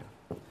 All right.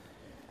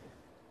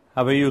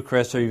 How about you,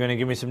 Chris? Are you going to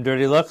give me some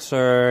dirty looks,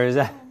 or is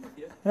that...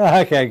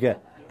 Okay, good.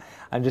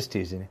 I'm just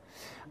teasing you.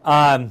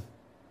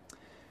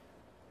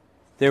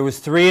 There was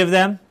 3 of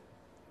them.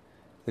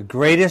 The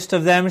greatest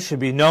of them should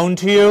be known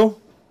to you.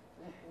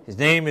 His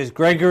name is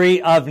Gregory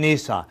of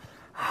Nyssa.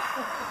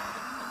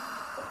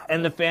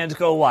 And the fans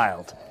go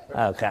wild.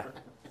 Okay.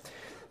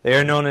 They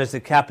are known as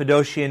the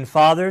Cappadocian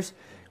Fathers.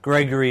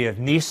 Gregory of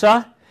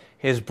Nyssa.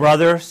 His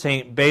brother,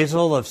 St.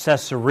 Basil of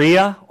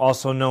Caesarea,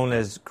 also known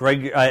as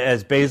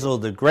Basil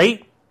the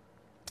Great.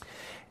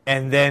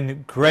 And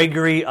then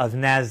Gregory of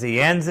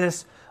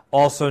Nazianzus,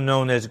 also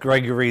known as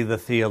Gregory the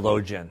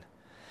Theologian.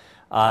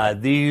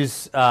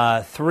 These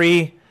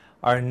 3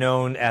 are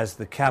known as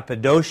the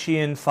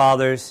Cappadocian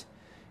Fathers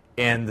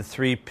and the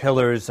 3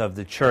 pillars of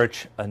the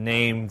church, a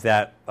name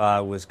that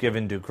was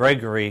given to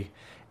Gregory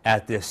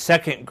at the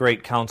Second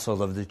Great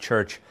Council of the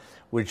Church,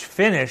 which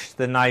finished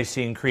the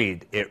Nicene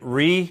Creed. It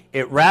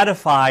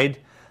ratified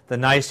the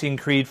Nicene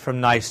Creed from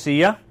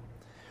Nicaea,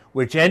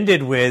 which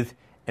ended with,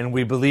 and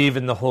we believe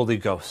in the Holy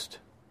Ghost.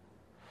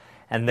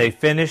 And they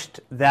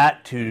finished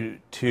that to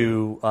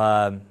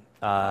the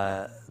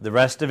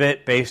rest of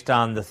it based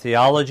on the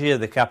theology of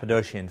the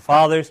Cappadocian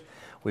Fathers.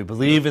 We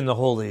believe in the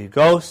Holy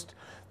Ghost,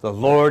 the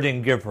Lord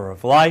and giver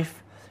of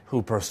life,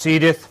 who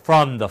proceedeth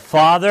from the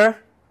Father,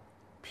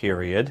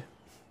 period,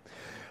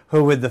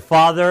 who with the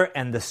Father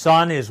and the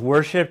Son is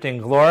worshipped and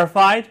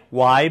glorified.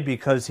 Why?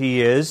 Because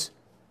he is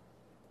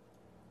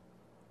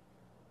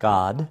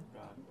God.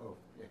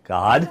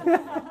 God.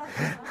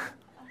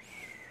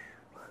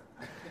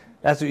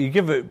 That's what you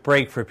give a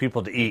break for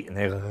people to eat, and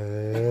they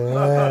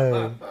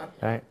go,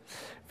 right?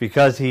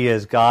 Because he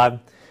is God.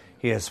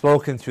 He has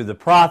spoken through the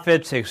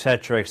prophets,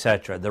 etc.,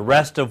 etc. The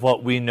rest of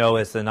what we know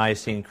as the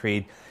Nicene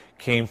Creed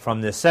came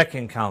from the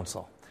second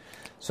council.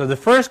 So the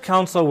first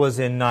council was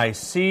in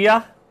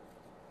Nicaea,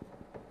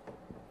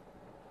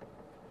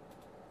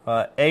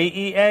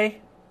 AEA,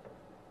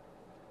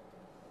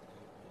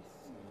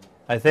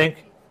 I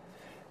think.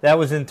 That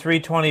was in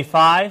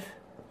 325.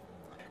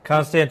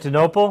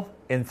 Constantinople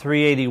in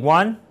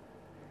 381.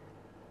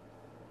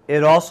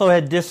 It also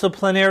had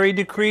disciplinary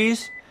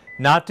decrees,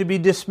 not to be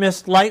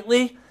dismissed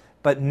lightly,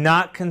 but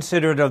not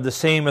considered of the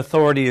same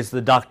authority as the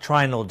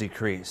doctrinal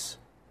decrees.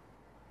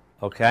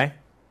 Okay?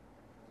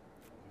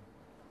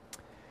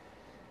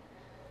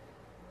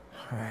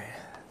 All right.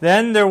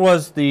 Then there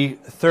was the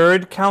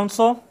third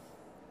council.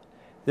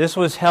 This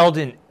was held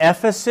in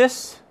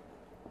Ephesus.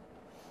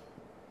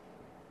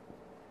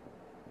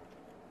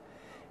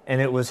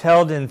 And it was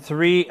held in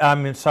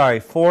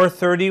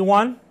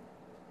 431.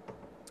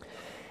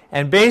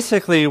 And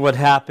basically what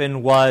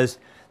happened was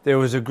there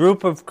was a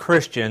group of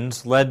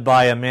Christians led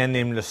by a man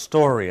named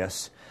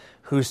Nestorius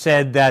who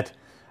said that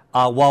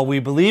while we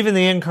believe in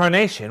the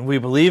incarnation, we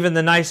believe in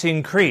the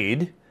Nicene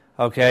Creed,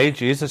 okay,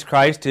 Jesus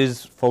Christ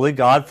is fully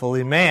God,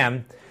 fully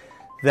man,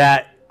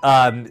 that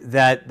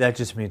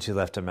just means he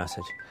left a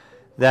message.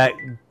 That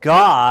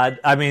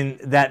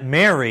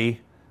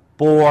Mary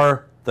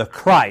bore the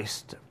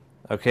Christ,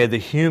 okay, the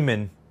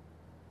human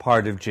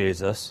part of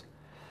Jesus,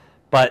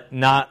 but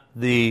not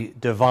the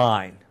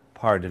divine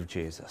part of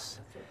Jesus.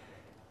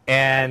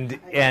 And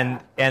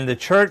the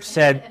church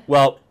said,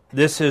 well,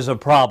 this is a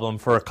problem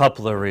for a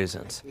couple of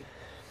reasons.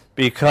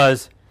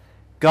 Because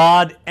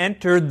God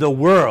entered the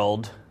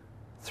world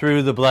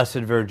through the Blessed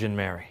Virgin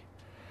Mary.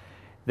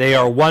 They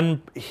are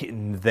one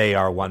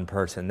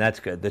person. That's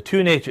good. The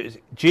two natures.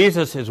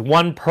 Jesus is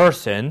one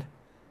person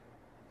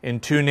in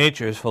two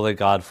natures, fully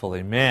God,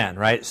 fully man,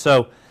 right?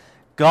 So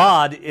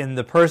God, in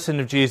the person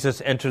of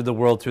Jesus, entered the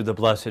world through the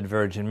Blessed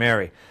Virgin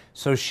Mary.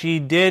 So she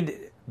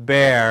did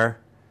bear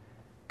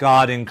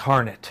God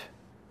incarnate,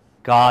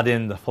 God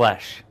in the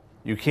flesh.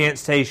 You can't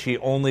say she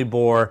only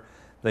bore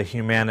the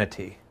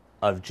humanity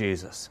of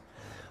Jesus.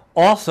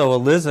 Also,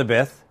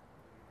 Elizabeth,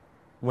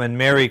 when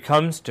Mary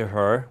comes to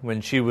her, when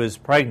she was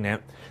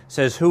pregnant,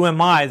 says, "Who am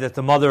I that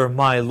the mother of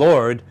my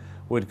Lord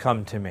would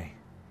come to me?"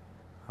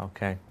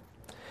 Okay.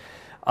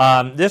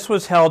 This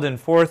was held in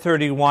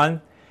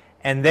 431,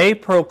 and they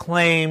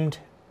proclaimed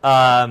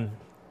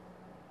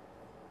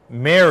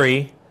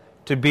Mary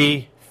to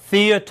be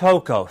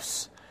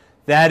Theotokos,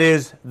 that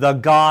is, the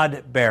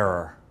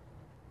God-bearer.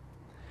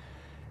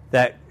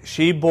 That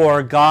she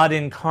bore God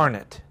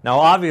incarnate. Now,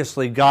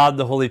 obviously, God,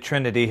 the Holy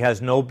Trinity,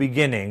 has no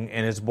beginning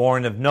and is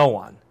born of no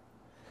one.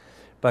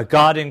 But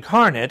God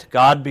incarnate,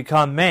 God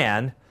become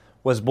man,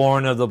 was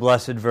born of the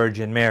Blessed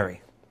Virgin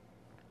Mary.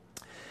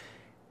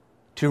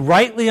 To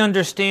rightly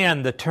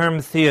understand the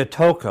term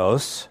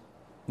Theotokos,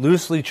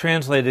 loosely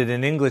translated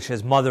in English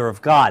as Mother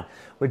of God,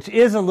 which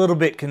is a little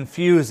bit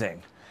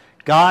confusing.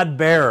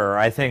 God-bearer,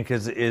 I think,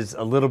 is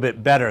a little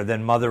bit better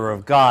than Mother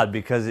of God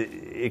because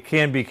it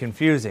can be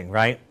confusing,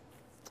 right?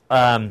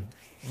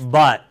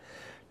 But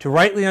to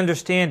rightly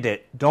understand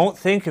it, don't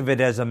think of it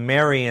as a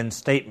Marian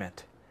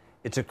statement.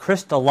 It's a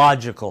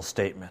Christological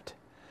statement.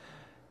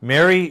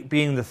 Mary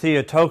being the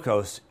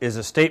Theotokos is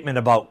a statement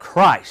about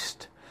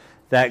Christ,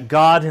 that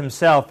God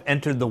himself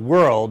entered the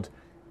world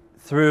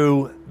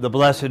through the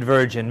Blessed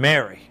Virgin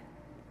Mary.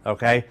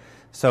 Okay?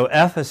 So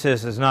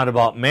Ephesus is not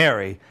about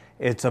Mary.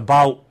 It's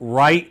about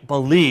right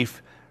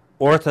belief,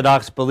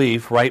 orthodox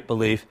belief, right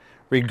belief,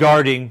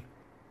 regarding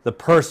the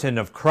person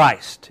of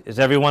Christ. Is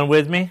everyone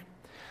with me?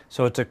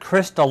 So it's a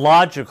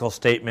Christological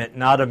statement,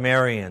 not a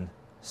Marian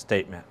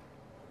statement.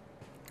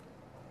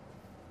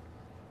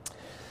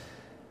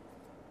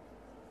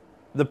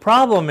 The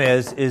problem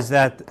is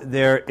that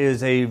there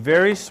is a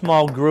very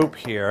small group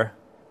here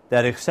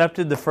that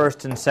accepted the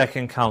first and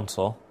second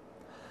council,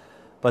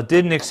 but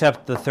didn't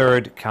accept the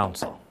third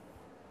council.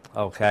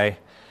 Okay?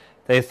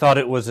 They thought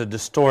it was a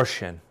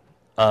distortion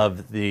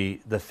of the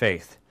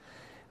faith.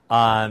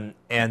 And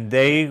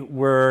they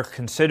were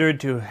considered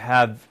to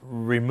have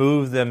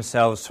removed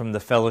themselves from the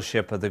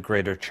fellowship of the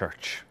greater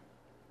church.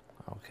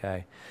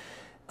 Okay?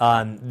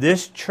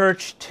 This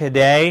church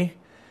today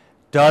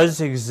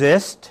does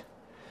exist.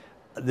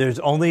 There's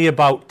only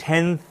about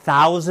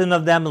 10,000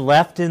 of them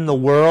left in the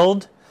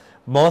world,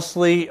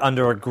 mostly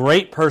under a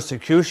great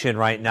persecution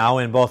right now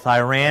in both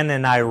Iran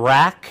and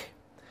Iraq.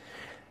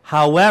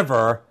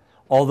 However,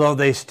 although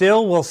they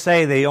still will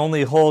say they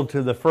only hold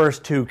to the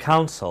first two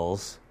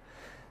councils,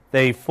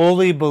 they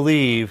fully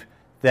believe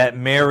that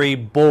Mary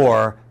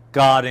bore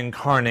God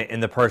incarnate in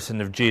the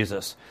person of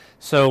Jesus.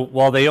 So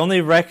while they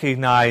only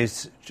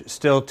recognize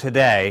still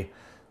today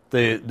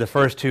the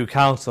first two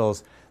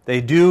councils, they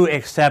do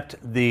accept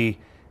the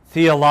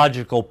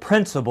theological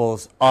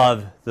principles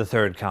of the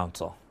third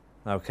council,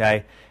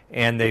 okay?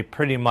 And they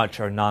pretty much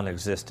are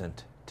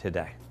non-existent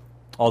today,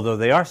 although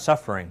they are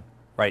suffering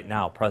right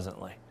now,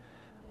 presently,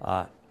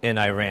 in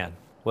Iran.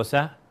 What's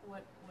that?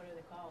 What are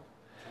they called?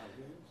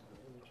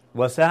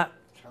 What's that?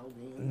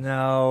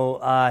 No,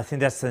 I think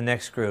that's the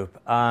next group.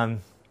 I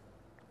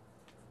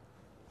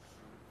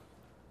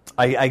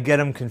get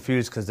them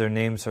confused because their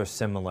names are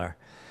similar.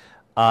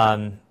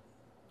 They're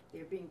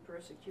being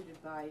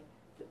persecuted by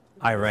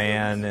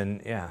Iran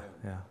and yeah.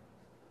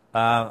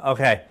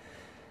 Okay.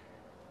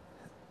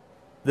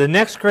 The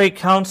next great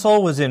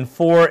council was in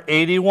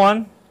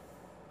 481,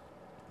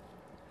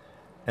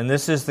 and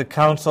this is the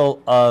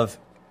Council of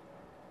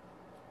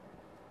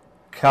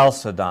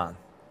Chalcedon.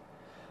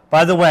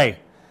 By the way,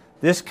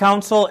 this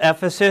council,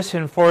 Ephesus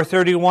in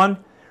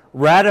 431,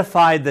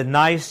 ratified the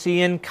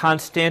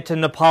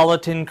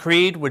Nicene-Constantinopolitan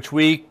Creed, which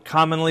we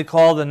commonly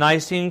call the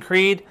Nicene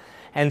Creed,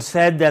 and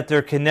said that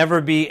there can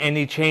never be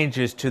any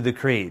changes to the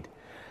creed.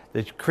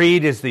 The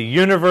creed is the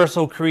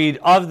universal creed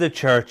of the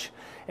church.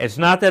 It's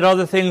not that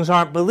other things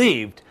aren't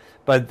believed,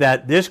 but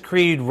that this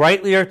creed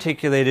rightly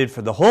articulated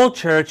for the whole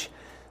church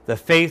the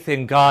faith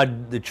in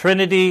God, the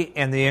Trinity,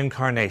 and the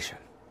Incarnation.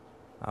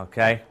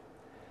 Okay?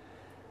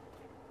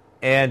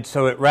 And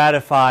so it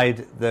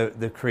ratified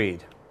the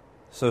creed.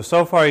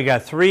 So far you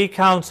got 3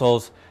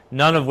 councils,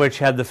 none of which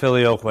had the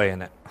filioque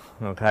in it.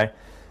 Okay?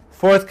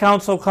 Fourth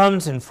council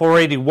comes in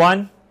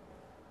 481.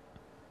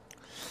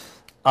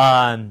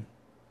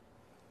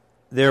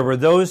 There were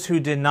those who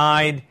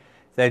denied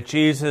that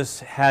Jesus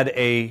had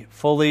a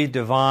fully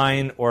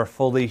divine or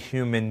fully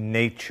human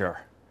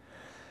nature.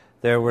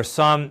 There were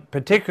some,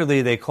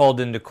 particularly they called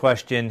into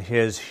question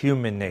his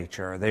human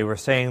nature. They were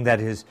saying that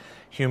his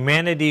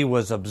humanity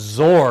was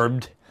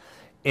absorbed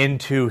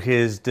into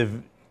his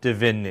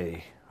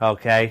divinity,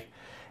 okay?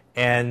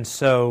 And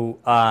so,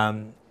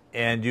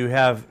 and you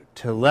have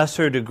to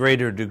lesser to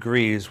greater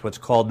degrees what's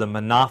called the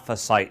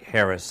Monophysite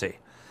heresy,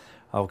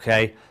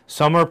 okay?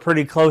 Some are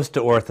pretty close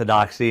to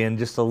orthodoxy and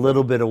just a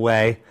little bit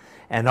away,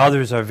 and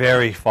others are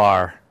very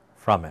far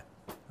from it,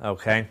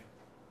 okay?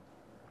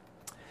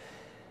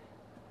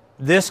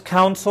 This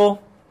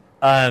council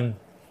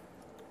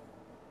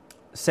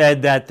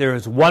said that there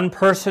is one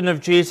person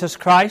of Jesus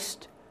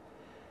Christ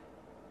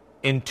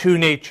in 2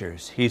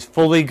 natures. He's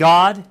fully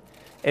God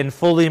and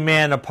fully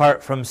man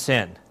apart from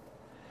sin.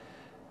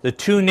 The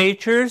 2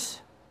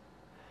 natures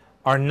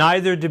are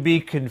neither to be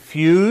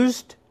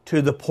confused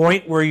to the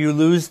point where you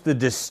lose the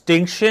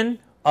distinction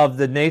of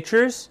the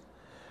natures,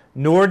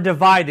 nor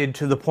divided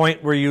to the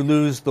point where you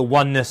lose the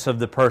oneness of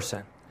the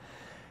person.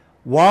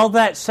 While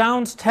that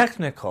sounds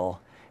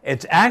technical,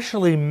 it's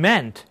actually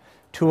meant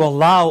to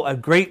allow a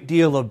great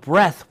deal of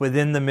breadth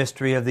within the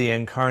mystery of the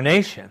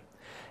Incarnation.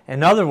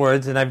 In other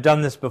words, and I've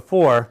done this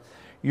before,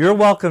 you're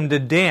welcome to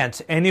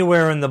dance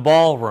anywhere in the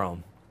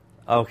ballroom,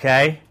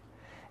 okay?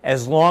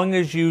 As long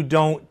as you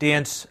don't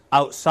dance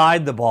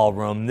outside the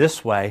ballroom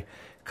this way,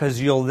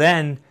 because you'll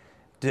then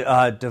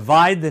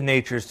divide the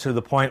natures to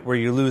the point where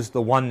you lose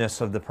the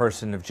oneness of the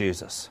person of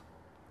Jesus.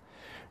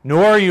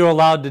 Nor are you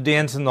allowed to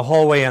dance in the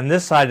hallway on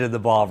this side of the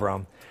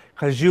ballroom,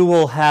 because you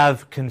will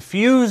have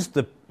confused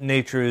the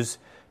natures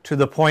to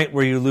the point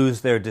where you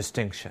lose their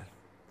distinction.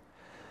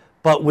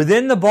 But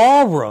within the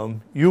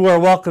ballroom, you are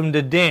welcome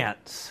to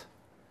dance,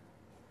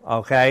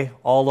 okay,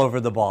 all over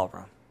the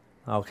ballroom,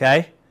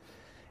 okay?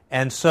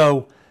 And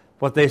so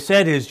what they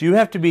said is you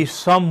have to be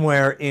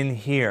somewhere in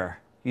here.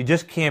 You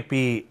just can't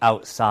be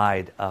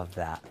outside of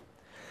that.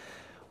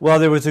 Well,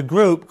 there was a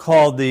group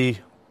called the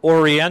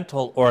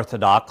Oriental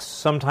Orthodox,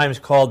 sometimes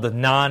called the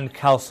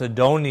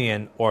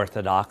non-Chalcedonian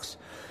Orthodox,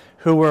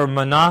 who were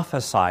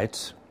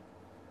Monophysites,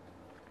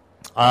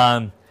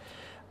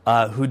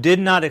 who did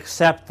not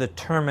accept the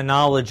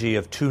terminology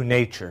of 2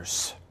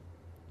 natures.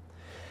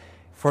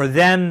 For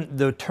them,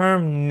 the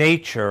term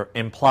nature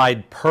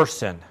implied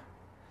person.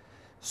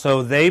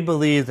 So they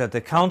believed that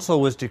the council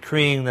was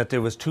decreeing that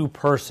there was 2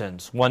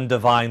 persons, one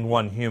divine,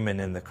 one human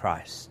in the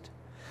Christ.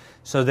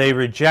 So they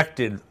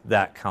rejected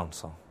that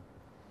council.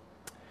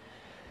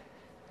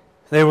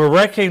 They were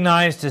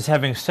recognized as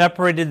having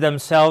separated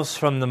themselves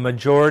from the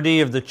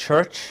majority of the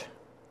church.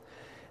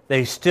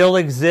 They still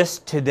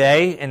exist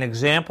today. An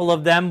example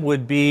of them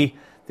would be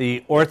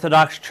the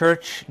Orthodox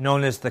Church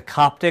known as the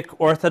Coptic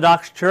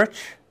Orthodox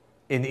Church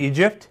in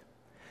Egypt,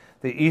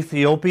 the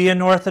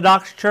Ethiopian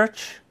Orthodox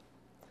Church,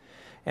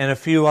 and a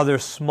few other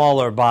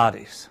smaller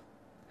bodies.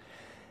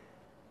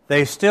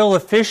 They still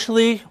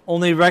officially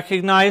only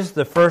recognize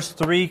the first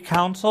 3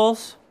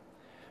 councils,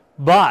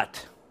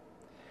 but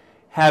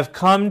have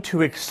come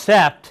to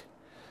accept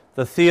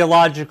the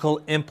theological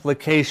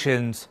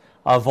implications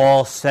of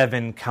all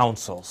 7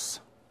 councils.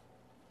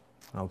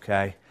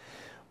 Okay?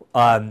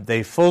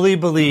 They fully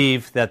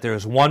believe that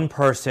there's one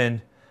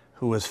person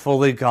who is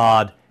fully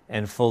God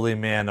and fully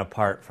man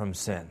apart from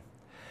sin.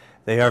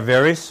 They are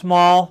very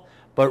small,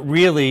 but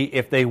really,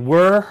 if they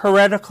were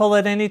heretical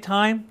at any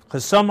time,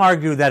 because some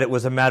argue that it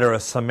was a matter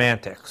of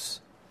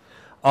semantics.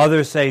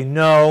 Others say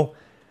no.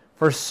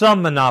 For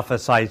some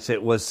Monophysites,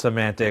 it was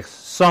semantics.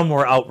 Some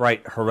were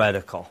outright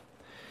heretical,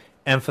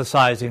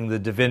 emphasizing the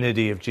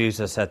divinity of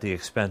Jesus at the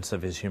expense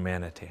of his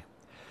humanity.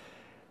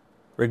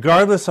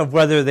 Regardless of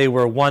whether they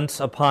were once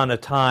upon a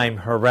time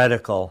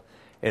heretical,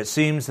 it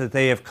seems that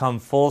they have come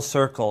full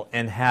circle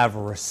and have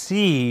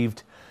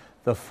received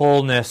the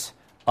fullness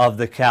of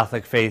the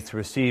Catholic faith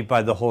received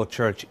by the whole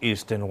church,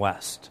 East and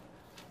West.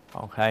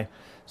 Okay?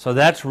 So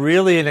that's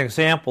really an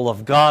example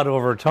of God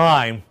over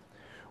time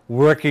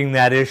working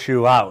that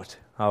issue out.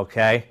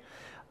 Okay?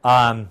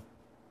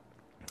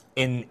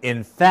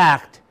 In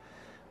fact,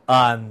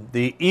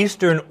 the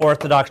Eastern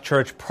Orthodox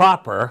Church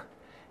proper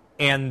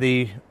and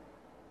the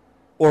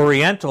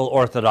Oriental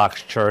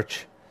Orthodox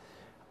Church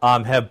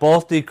have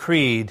both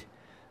decreed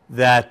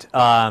that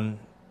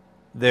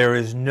there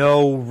is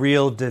no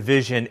real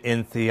division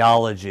in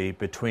theology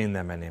between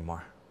them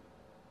anymore.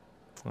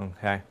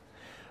 Okay?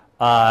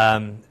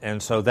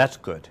 And so that's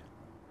good.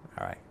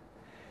 All right.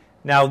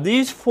 Now,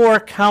 these four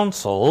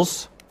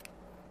councils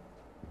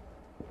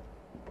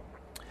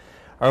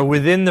are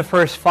within the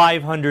first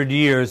 500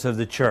 years of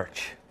the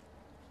church.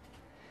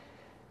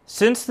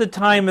 Since the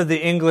time of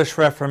the English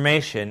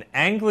Reformation,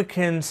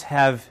 Anglicans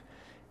have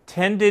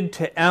tended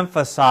to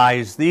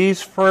emphasize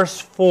these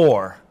first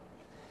four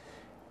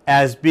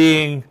as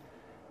being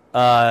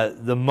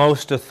the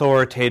most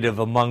authoritative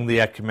among the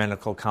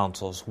ecumenical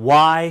councils.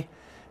 Why?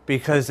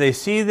 Because they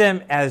see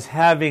them as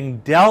having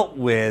dealt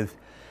with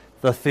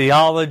the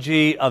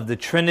theology of the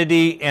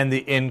Trinity and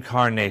the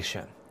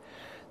Incarnation.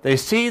 They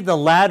see the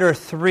latter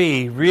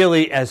three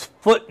really as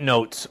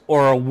footnotes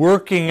or a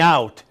working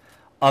out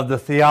of the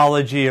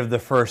theology of the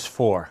first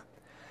four.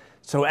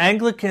 So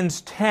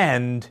Anglicans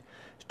tend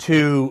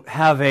to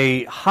have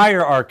a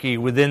hierarchy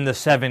within the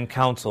seven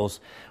councils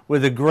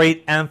with a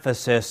great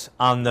emphasis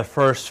on the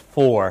first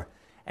four,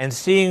 and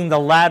seeing the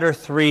latter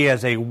three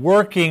as a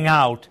working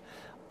out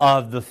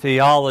of the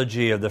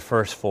theology of the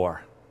first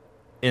four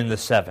in the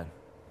seven.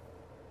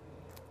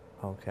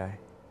 Okay.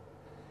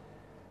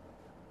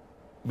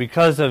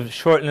 Because of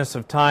shortness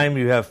of time,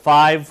 you have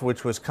 5,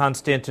 which was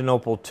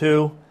Constantinople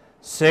II,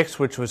 6,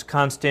 which was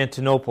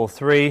Constantinople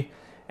III,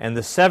 and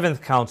the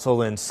 7th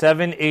council in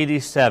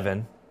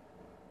 787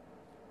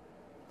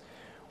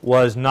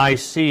 was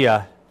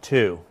Nicaea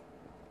II.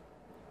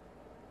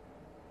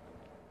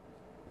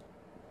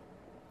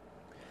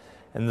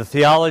 And the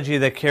theology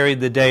that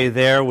carried the day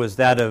there was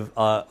that of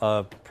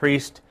a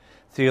priest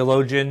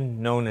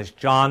theologian known as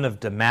John of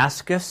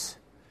Damascus,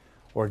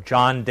 or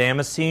John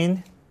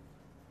Damascene.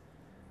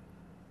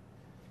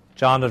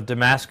 John of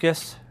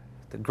Damascus,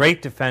 the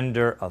great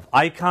defender of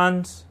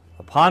icons,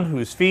 upon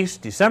whose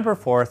feast, December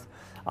 4th,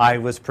 I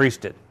was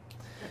priested.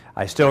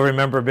 I still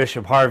remember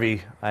Bishop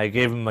Harvey. I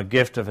gave him a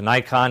gift of an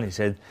icon. He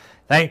said,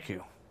 "Thank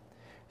you."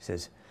 He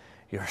says,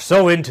 "You're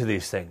so into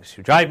these things.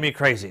 You drive me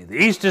crazy. The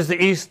East is the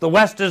East, the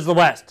West is the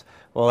West."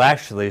 Well,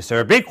 actually,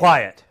 sir, be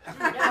quiet.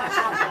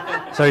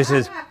 So he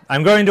says,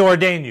 "I'm going to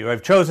ordain you.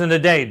 I've chosen a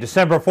day,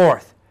 December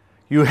 4th.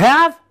 "You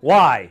have?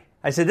 Why?"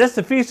 I said, "That's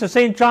the feast of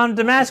St. John of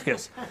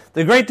Damascus,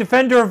 the great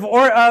defender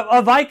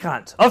of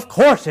icons." "Of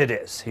course it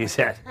is," he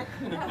said.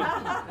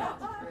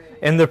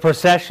 In the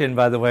procession,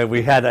 by the way,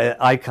 we had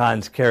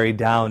icons carried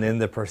down in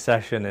the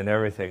procession and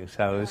everything,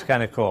 so it was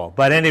kind of cool.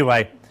 But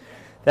anyway,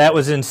 that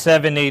was in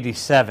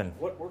 787.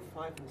 What were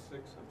 5 and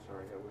 6? I'm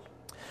sorry, I was...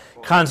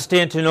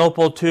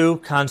 Constantinople II,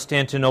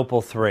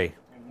 Constantinople III.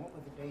 And what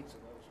were the dates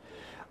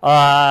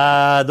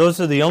of those?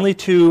 Those are the only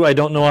two I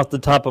don't know off the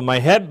top of my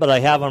head, but I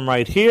have them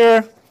right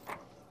here.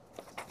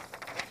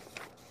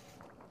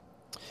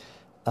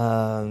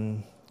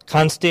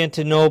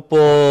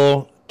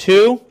 Constantinople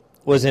II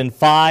was in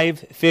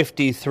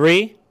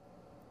 553,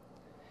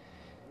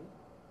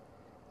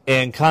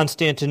 and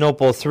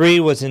Constantinople III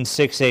was in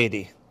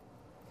 680.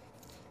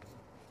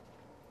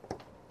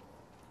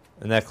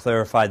 And that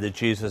clarified that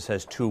Jesus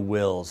has two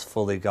wills,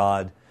 fully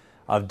God,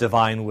 of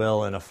divine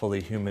will, and a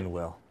fully human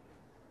will.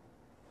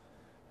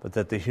 But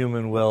that the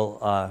human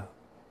will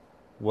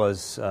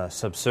was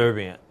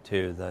subservient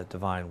to the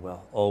divine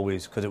will,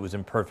 always, because it was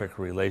in perfect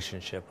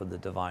relationship with the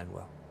divine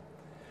will.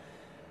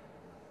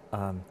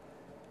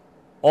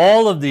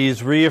 All of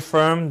these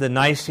reaffirm the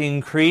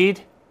Nicene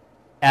Creed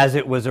as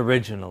it was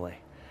originally.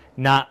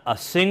 Not a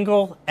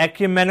single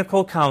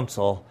ecumenical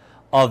council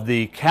of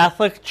the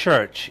Catholic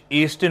Church,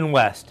 East and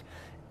West,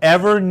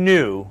 ever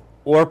knew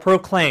or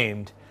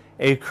proclaimed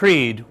a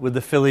creed with the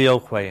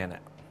filioque in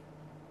it.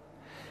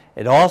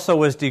 It also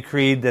was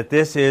decreed that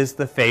this is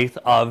the faith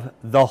of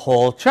the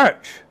whole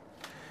church.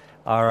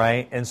 All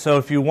right? And so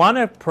if you want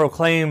to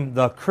proclaim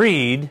the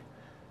creed,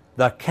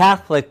 the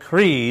Catholic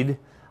creed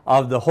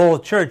of the whole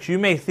church, you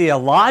may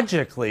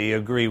theologically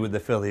agree with the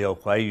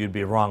filioque. You'd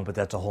be wrong, but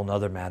that's a whole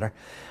other matter.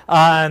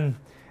 There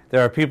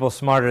are people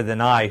smarter than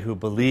I who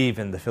believe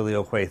in the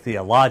filioque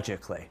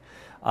theologically.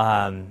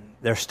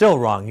 They're still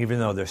wrong, even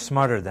though they're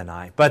smarter than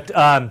I. But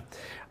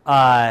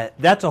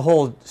that's a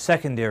whole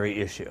secondary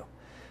issue.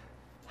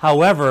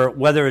 However,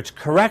 whether it's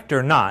correct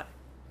or not,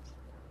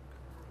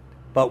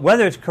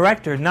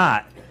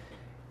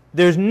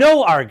 there's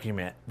no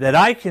argument that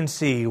I can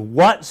see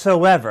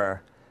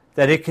whatsoever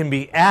that it can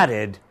be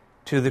added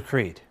to the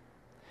creed.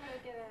 How did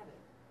it get added?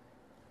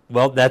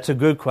 Well, that's a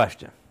good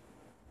question.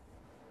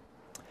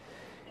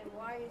 And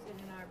why is it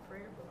in our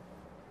prayer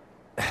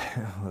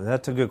book?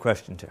 That's a good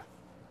question, too.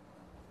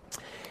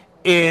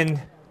 In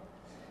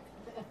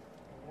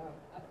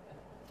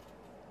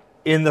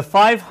In the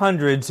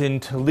 500s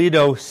in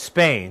Toledo,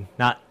 Spain,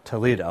 not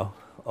Toledo,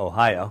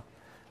 Ohio.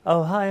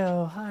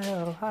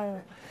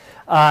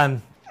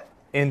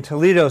 In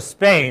Toledo,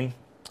 Spain,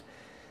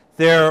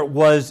 there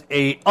was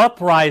an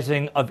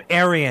uprising of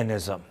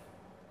Arianism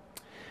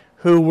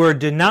who were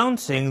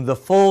denouncing the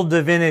full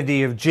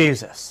divinity of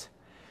Jesus.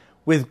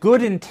 With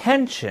good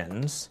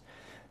intentions,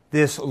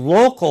 this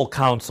local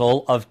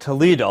council of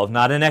Toledo,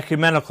 not an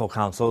ecumenical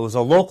council, it was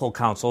a local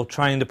council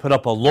trying to put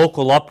up a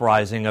local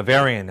uprising of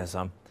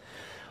Arianism,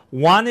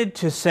 wanted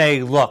to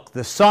say, look,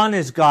 the Son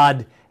is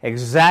God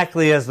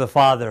exactly as the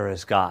Father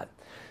is God.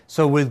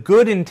 So with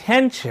good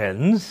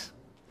intentions,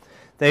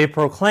 they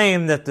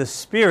proclaim that the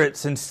Spirit,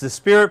 since the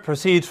Spirit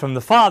proceeds from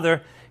the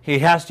Father, he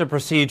has to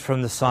proceed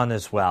from the Son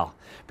as well,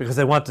 because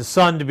they want the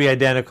Son to be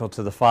identical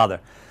to the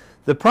Father.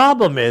 The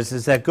problem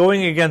is that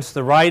going against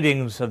the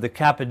writings of the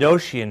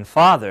Cappadocian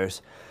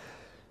Fathers,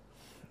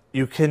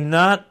 in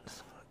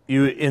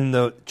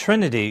the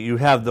Trinity, you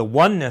have the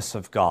oneness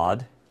of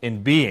God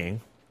in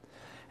being,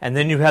 and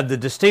then you have the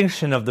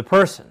distinction of the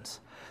persons.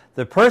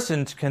 The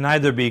persons can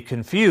either be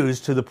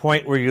confused to the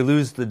point where you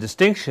lose the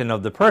distinction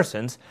of the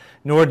persons,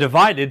 nor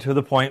divided to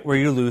the point where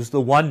you lose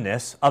the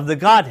oneness of the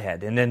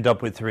Godhead and end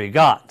up with three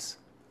gods.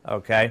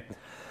 Okay?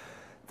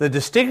 The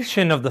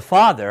distinction of the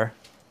Father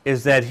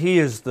is that he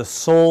is the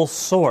sole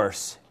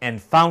source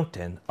and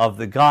fountain of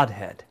the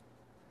Godhead.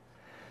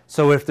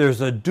 So if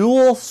there's a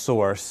dual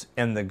source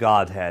in the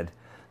Godhead,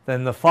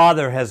 then the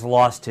Father has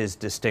lost his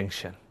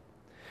distinction.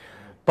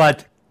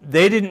 But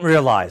they didn't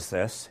realize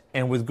this,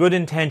 and with good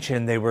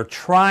intention, they were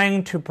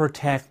trying to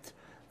protect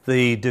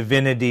the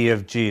divinity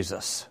of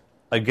Jesus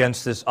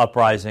against this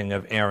uprising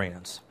of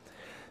Arians.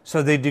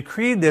 So they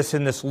decreed this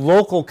in this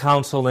local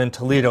council in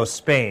Toledo,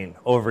 Spain,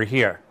 over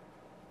here.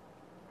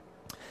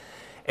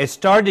 It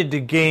started to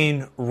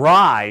gain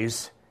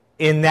rise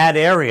in that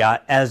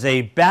area as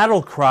a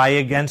battle cry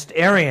against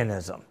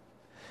Arianism,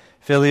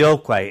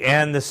 filioque,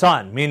 and the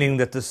Son, meaning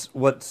that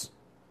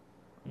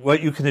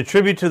what you can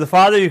attribute to the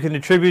Father, you can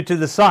attribute to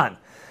the Son.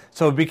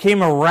 So it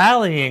became a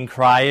rallying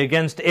cry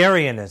against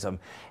Arianism,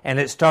 and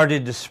it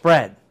started to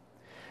spread.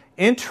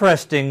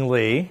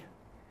 Interestingly,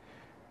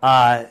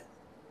 there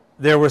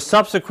were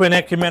subsequent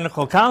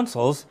ecumenical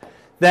councils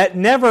that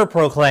never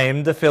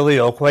proclaimed the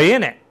filioque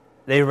in it.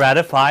 They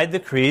ratified the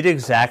creed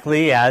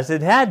exactly as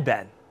it had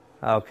been.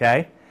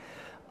 Okay?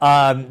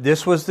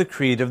 This was the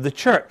creed of the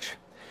church.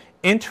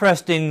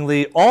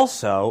 Interestingly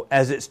also,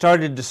 as it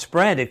started to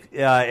spread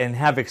and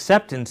have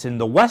acceptance in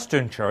the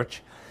Western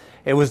church,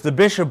 it was the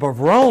Bishop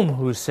of Rome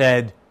who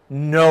said,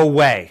 no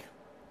way.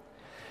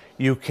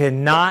 You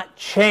cannot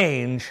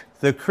change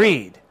the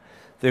creed.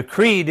 The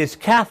creed is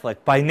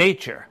Catholic by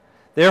nature.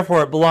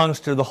 Therefore, it belongs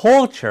to the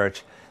whole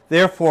church.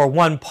 Therefore,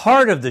 one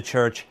part of the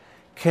church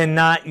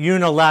cannot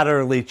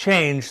unilaterally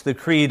change the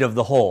creed of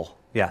the whole.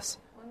 Yes?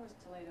 When was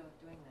Toledo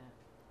doing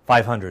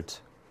that? 500s.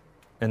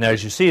 And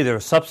as you see, there were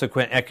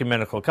subsequent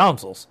ecumenical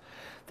councils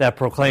that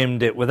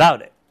proclaimed it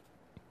without it.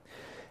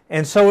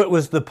 And so it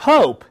was the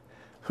Pope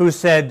who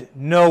said,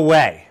 no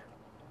way.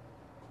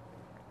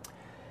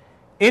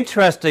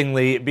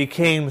 Interestingly, it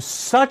became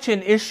such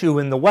an issue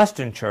in the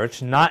Western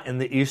Church, not in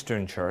the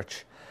Eastern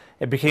Church.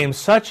 It became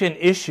such an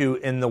issue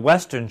in the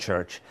Western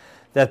Church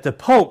that the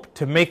Pope,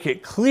 to make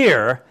it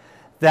clear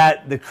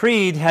that the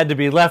creed had to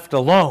be left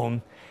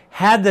alone,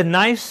 had the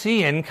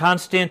Nicene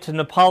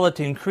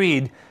Constantinopolitan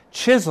Creed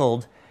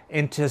chiseled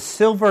into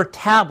silver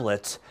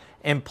tablets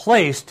and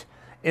placed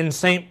in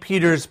St.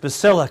 Peter's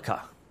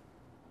Basilica,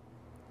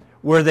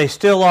 where they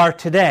still are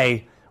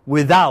today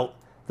without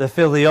the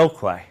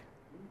filioque.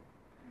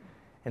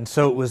 And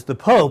so it was the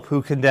Pope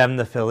who condemned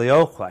the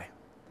filioque.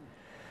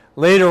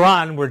 Later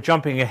on, we're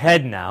jumping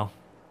ahead now,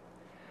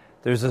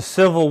 there's a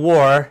civil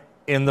war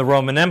in the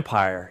Roman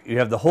Empire. You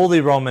have the Holy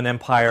Roman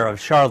Empire of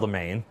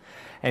Charlemagne,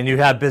 and you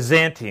have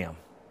Byzantium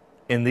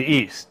in the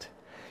east.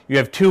 You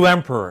have two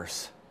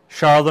emperors,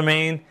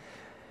 Charlemagne.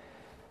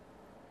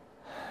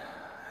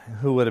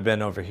 Who would have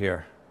been over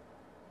here?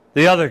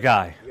 The other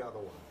guy. The other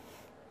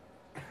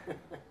one.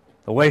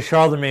 The way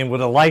Charlemagne would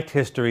have liked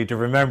history to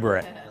remember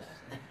it.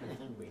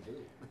 We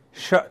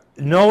do.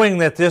 Knowing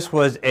that this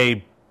was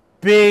a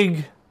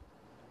big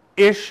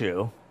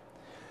issue,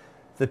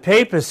 the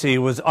papacy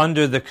was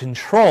under the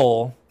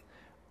control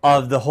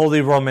of the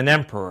Holy Roman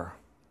Emperor,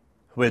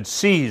 who had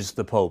seized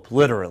the Pope,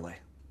 literally.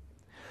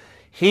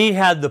 He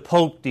had the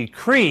Pope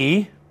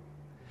decree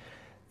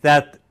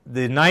that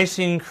the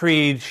Nicene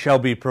Creed shall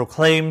be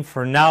proclaimed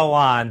from now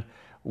on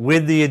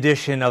with the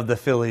addition of the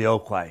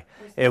filioque.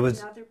 It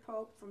was another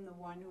pope from the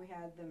one who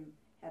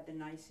had the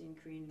Nicene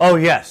Creed. Oh,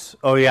 yes.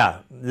 Oh, yeah.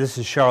 This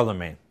is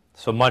Charlemagne,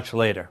 so much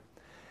later.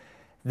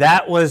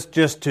 That was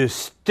just to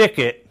stick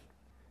it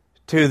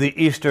to the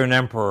Eastern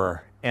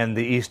Emperor and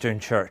the Eastern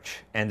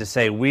Church, and to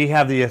say, we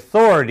have the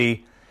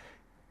authority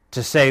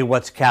to say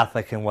what's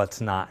Catholic and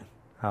what's not.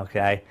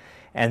 Okay?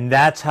 And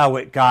that's how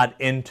it got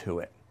into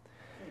it.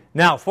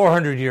 Now,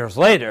 400 years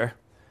later,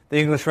 the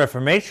English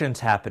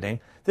Reformation's happening.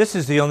 This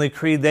is the only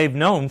creed they've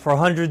known for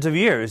hundreds of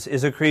years,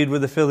 is a creed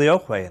with a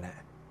filioque in it.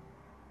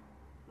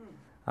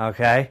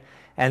 Okay?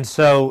 And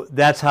so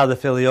that's how the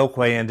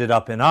Filioque ended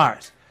up in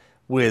ours,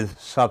 with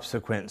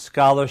subsequent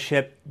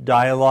scholarship,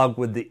 dialogue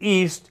with the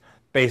East,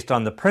 based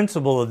on the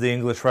principle of the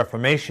English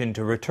Reformation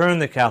to return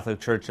the Catholic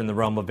Church in the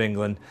realm of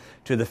England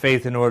to the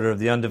faith and order of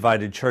the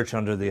undivided Church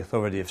under the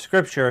authority of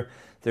Scripture.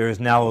 There is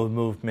now a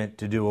movement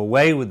to do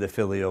away with the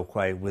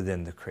Filioque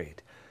within the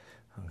Creed.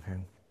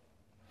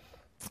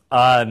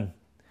 Okay.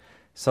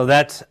 So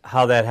that's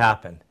how that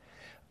happened.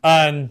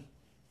 A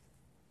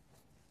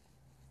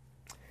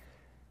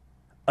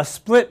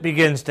split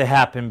begins to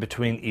happen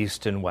between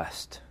East and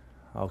West.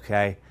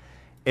 Okay?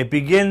 It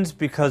begins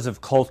because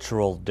of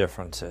cultural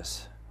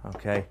differences.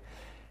 Okay?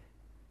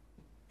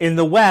 In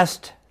the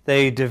West,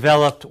 they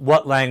developed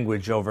what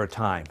language over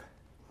time?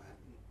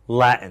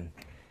 Latin.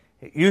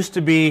 It used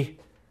to be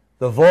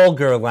the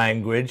vulgar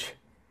language,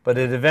 but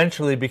it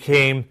eventually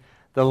became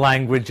the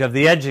language of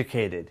the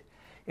educated.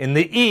 In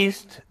the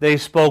East, they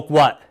spoke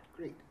what?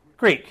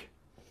 Greek.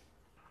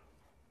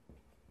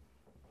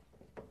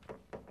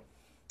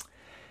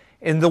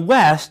 In the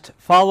West,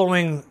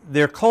 following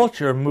their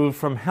culture, moved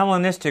from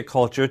Hellenistic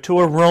culture to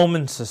a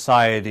Roman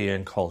society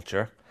and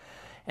culture,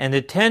 and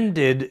it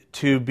tended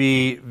to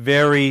be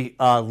very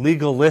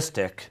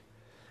legalistic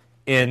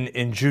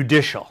in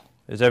judicial.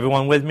 Is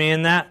everyone with me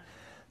in that?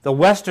 The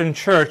Western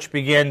Church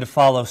began to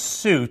follow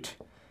suit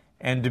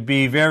and to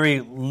be very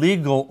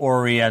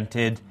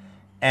legal-oriented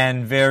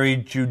and very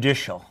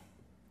judicial.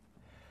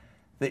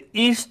 The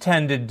East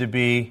tended to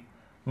be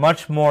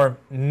much more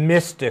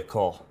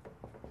mystical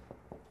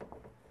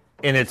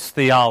in its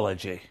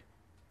theology.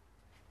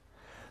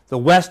 The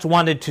West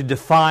wanted to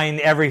define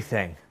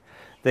everything.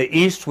 The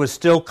East was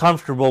still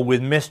comfortable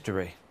with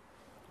mystery,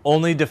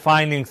 only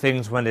defining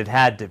things when it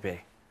had to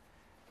be.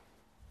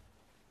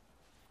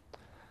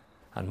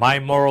 On my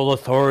moral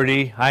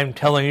authority, I'm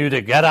telling you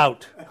to get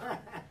out.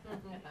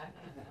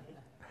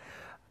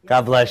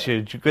 God bless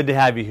you. Good to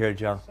have you here,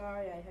 Joe.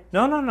 Sorry, I had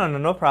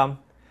No problem.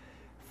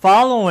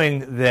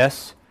 Following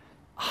this,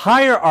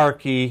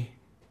 hierarchy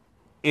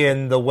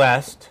in the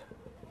West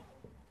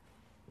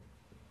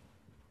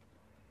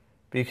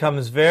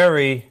becomes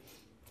very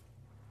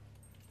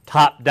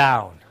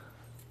top-down.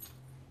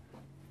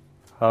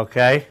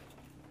 Okay?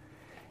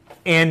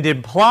 And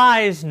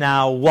implies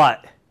now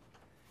what?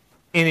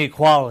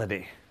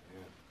 Inequality.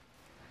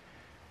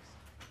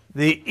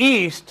 The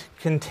East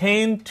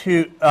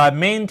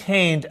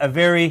maintained a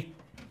very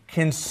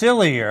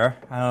conciliar,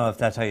 I don't know if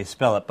that's how you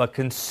spell it, but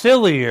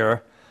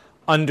conciliar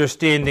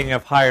understanding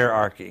of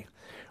hierarchy.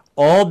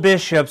 All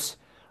bishops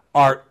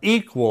are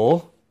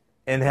equal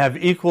and have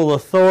equal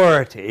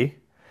authority.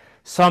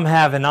 Some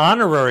have an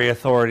honorary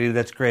authority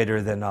that's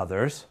greater than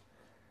others,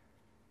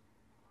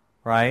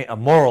 right? A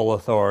moral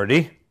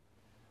authority,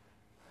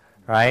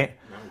 right?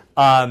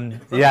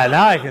 Yeah,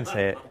 now I can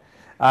say it.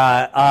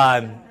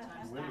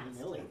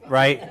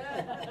 Right?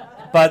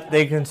 But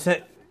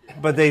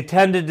they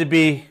tended to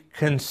be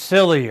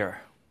conciliar.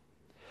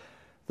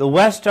 The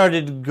West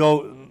started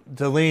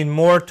to lean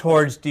more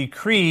towards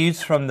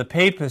decrees from the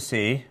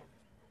papacy,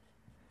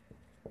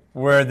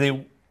 where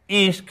the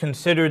East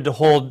considered to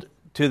hold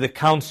to the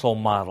council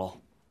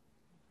model.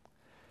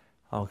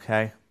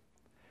 Okay?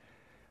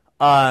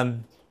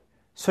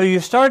 So you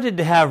started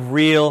to have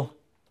real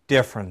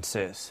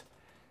differences.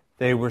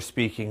 They were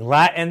speaking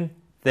Latin,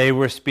 they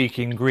were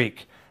speaking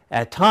Greek.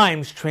 At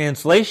times,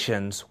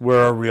 translations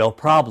were a real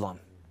problem.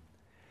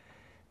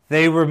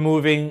 They were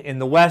moving in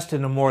the West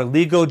in a more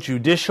legal,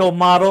 judicial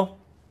model.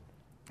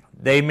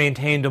 They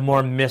maintained a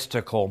more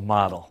mystical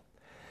model.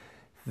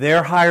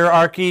 Their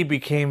hierarchy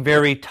became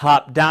very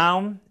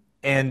top-down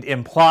and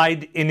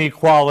implied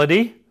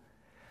inequality.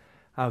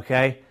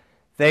 Okay?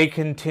 They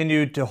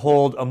continued to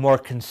hold a more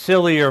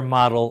conciliar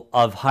model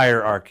of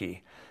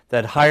hierarchy.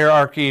 That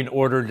hierarchy and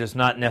order does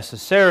not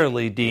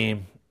necessarily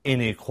deem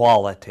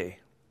inequality.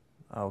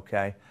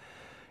 Okay?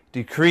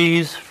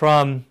 Decrees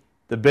from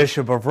the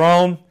Bishop of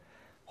Rome,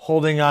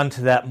 holding on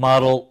to that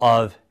model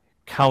of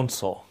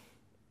council.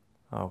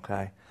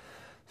 Okay?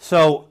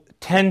 So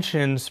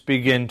tensions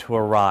begin to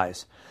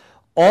arise.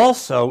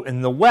 Also,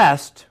 in the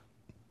West,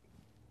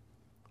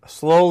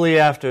 slowly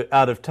out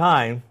of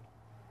time,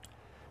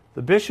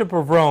 the Bishop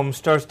of Rome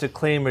starts to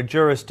claim a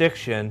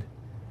jurisdiction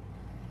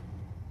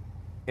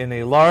in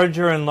a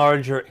larger and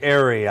larger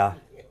area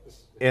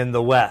in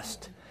the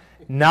West.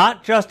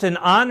 Not just an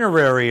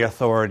honorary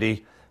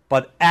authority,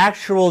 but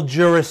actual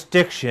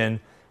jurisdiction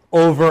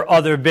over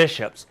other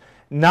bishops.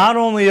 Not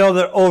only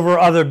over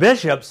other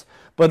bishops,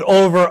 but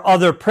over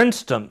other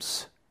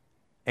princedoms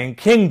and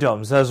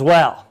kingdoms as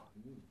well.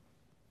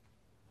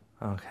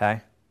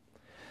 Okay?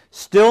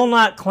 Still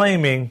not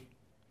claiming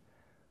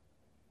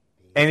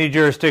any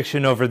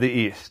jurisdiction over the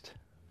East.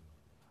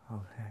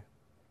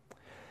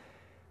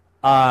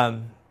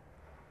 Okay.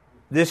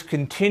 This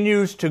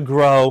continues to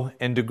grow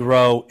and to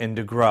grow and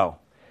to grow.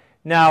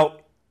 Now,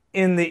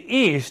 in the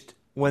East,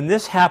 when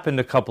this happened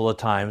a couple of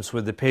times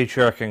with the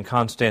Patriarch in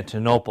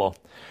Constantinople,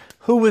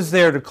 who was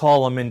there to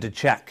call them into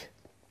check?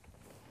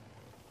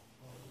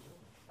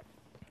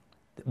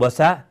 What's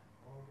that?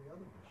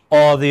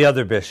 All the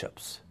other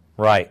bishops.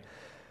 Right.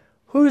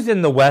 Who's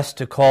in the West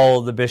to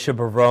call the Bishop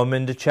of Rome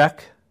in to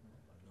check?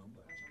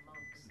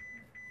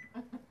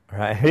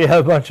 Right. Yeah,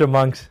 a bunch of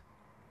monks.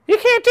 You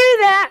can't do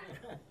that.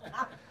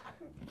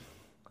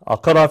 I'll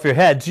cut off your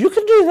heads. You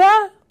can do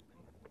that.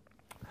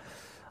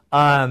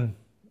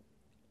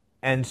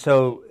 And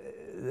so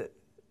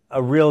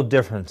a real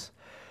difference.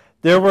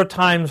 There were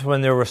times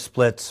when there were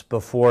splits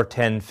before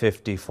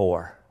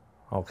 1054,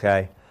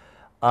 okay?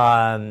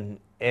 What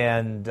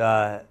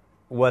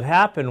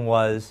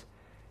happened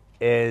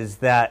is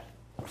that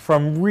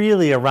from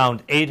really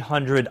around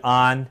 800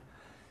 on,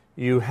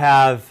 you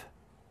have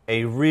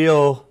a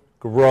real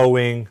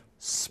growing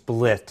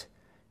split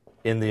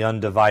in the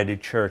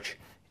undivided church,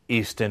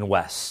 East and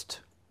West,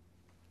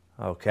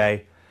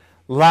 okay?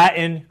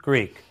 Latin,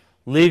 Greek,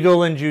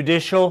 legal and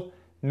judicial,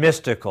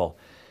 mystical.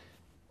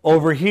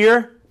 Over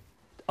here,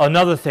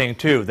 another thing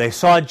too, they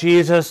saw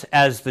Jesus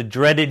as the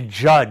dreaded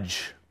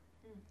judge.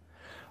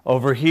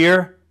 Over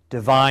here,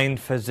 divine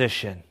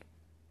physician.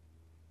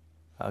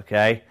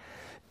 Okay?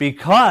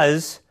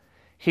 Because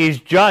he's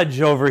judge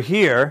over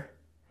here,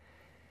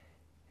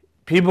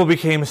 people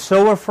became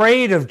so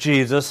afraid of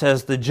Jesus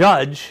as the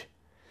judge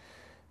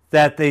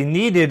that they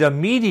needed a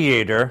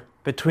mediator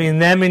between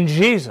them and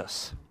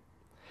Jesus.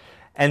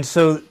 And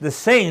so the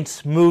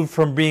saints moved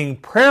from being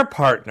prayer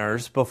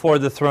partners before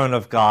the throne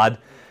of God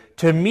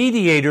to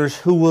mediators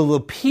who will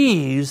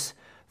appease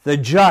the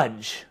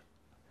judge.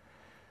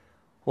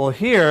 Well,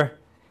 here,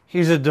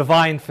 he's a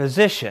divine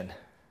physician.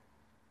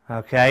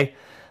 Okay?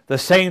 The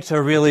saints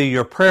are really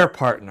your prayer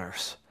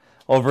partners.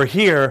 Over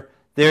here,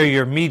 they're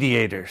your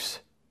mediators.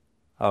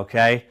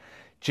 Okay?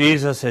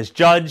 Jesus as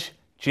judge,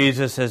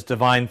 Jesus as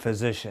divine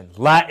physician.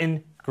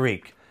 Latin,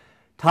 Greek.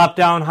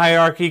 Top-down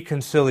hierarchy,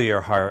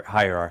 conciliar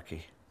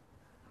hierarchy.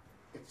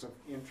 It's of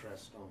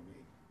interest on me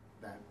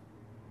that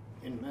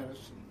in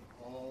medicine,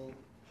 all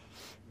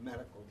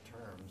medical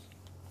terms,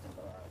 and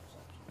there are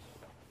exceptions,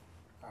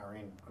 are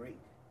in Greek,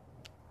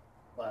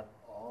 but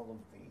all of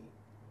the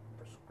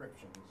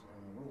prescriptions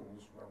and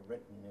rules were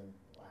written in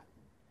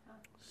Latin.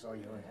 So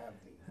you have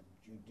the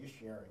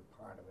judiciary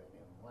part of it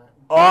in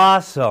Latin.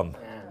 Awesome.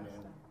 And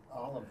in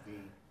all of the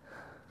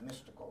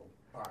mystical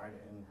part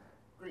in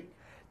Greek.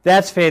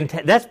 That's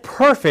fantastic. That's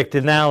perfect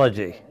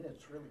analogy. And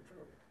it's really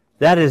true.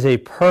 That is a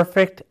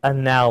perfect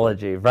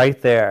analogy right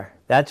there.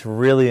 That's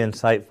really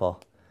insightful.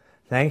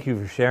 Thank you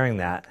for sharing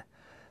that.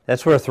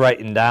 That's worth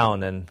writing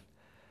down. And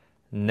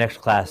next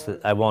class,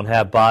 I won't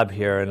have Bob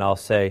here, and I'll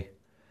say,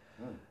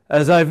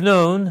 as I've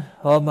known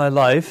all my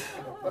life.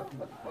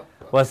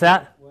 What's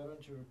that? Why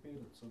don't you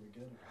repeat it so we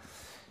get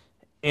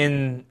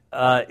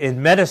it?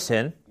 In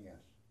medicine, Yes.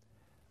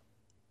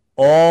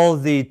 all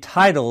the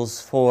titles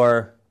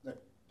for The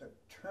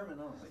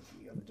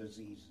terminology of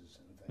diseases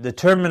and things. the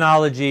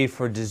terminology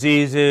for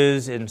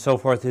diseases and so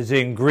forth is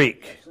in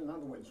Greek. In other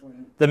words,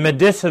 when The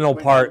medicinal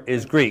part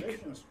is Greek.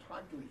 physicians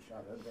talk to each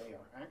other, they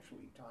are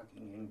actually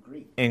talking in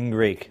Greek. In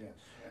Greek. Yes,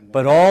 and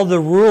But all the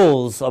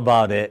rules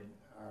about it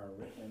are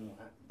written in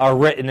Latin. are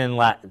written in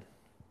Latin.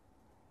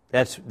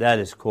 That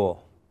is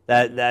cool.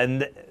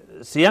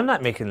 See, I'm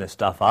not making this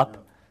stuff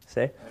up.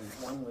 See? And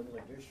one little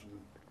addition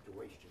to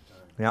waste your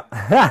time. Yeah.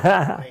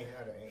 I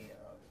had a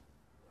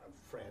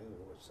friend who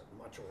was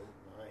much older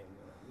than mine,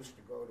 used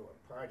to go to a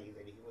party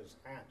that he was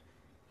at.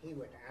 He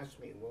would ask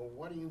me, well,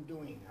 what are you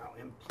doing now?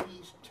 And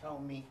please tell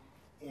me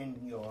in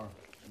your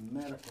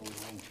medical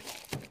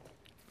language.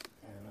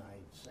 And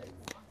I'd say,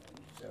 what? And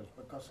he says,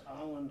 because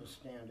I'll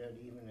understand it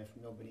even if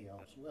nobody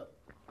else will.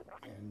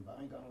 And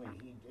by golly,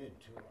 he did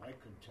too. I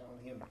could tell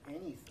him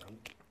anything,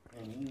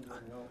 and he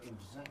would know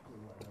exactly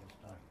what I was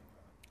talking about.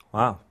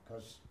 Wow.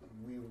 Because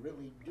we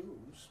really do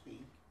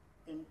speak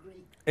in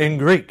Greek. In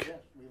Greek. Yes,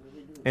 we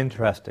really do.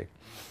 Interesting.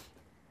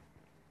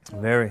 So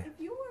Very. If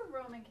you were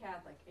Roman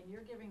Catholic and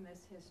you're giving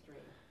this history,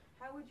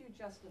 how would you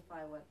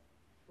justify what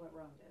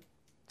Rome did?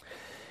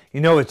 You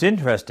know, it's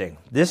interesting.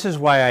 This is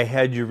why I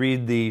had you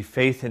read the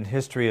Faith and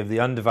History of the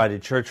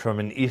Undivided Church from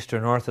an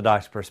Eastern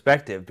Orthodox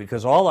perspective,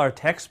 because all our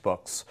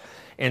textbooks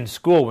in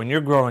school, when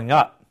you're growing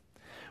up,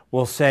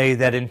 will say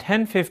that in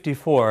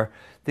 1054,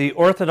 the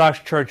Orthodox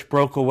Church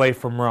broke away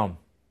from Rome.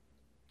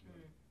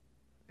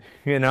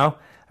 You know?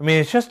 I mean,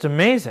 it's just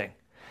amazing.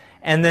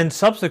 And then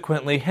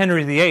subsequently,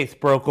 Henry VIII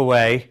broke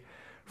away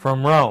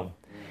from Rome.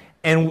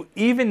 And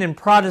even in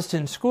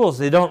Protestant schools,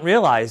 they don't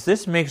realize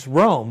this makes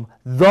Rome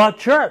the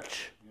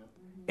church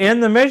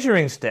and the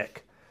measuring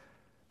stick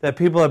that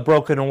people have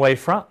broken away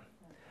from.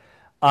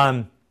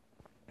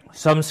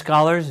 Some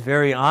scholars,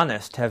 very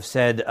honest, have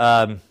said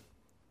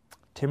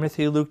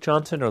Timothy Luke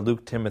Johnson or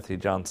Luke Timothy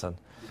Johnson?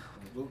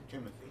 Luke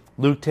Timothy.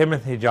 Luke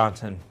Timothy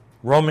Johnson,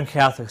 Roman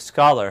Catholic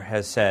scholar,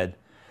 has said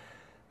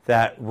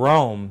that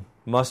Rome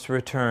must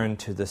return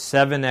to the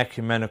 7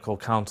 ecumenical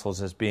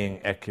councils as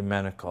being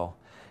ecumenical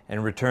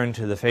and return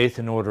to the faith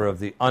and order of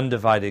the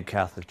undivided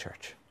Catholic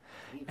Church.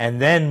 And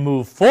then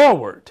move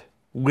forward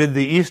with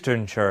the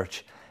Eastern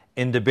Church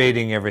in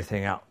debating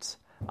everything else.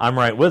 I'm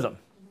right with him.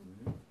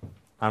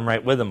 I'm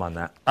right with him on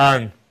that.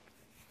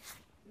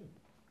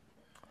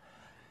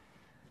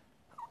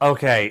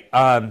 Okay.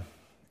 On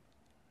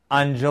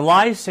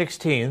July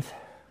 16th,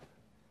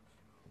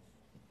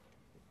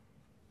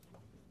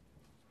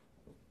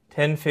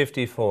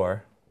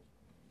 1054,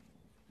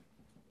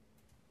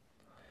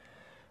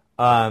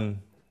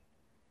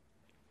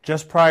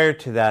 just prior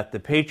to that, the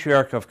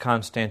Patriarch of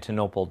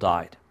Constantinople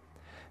died.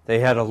 They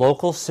had a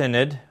local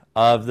synod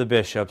of the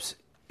bishops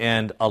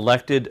and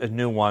elected a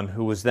new one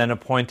who was then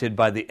appointed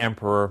by the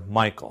Emperor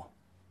Michael.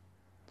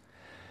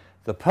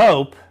 The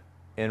Pope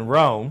in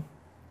Rome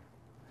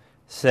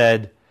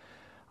said,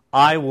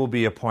 I will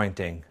be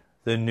appointing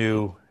the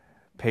new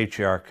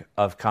Patriarch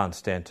of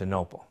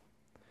Constantinople.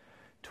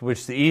 To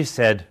which the East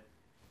said,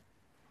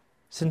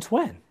 since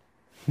when?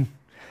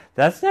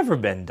 That's never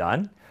been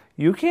done.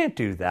 You can't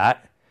do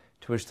that.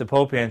 To which the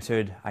Pope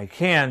answered, I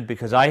can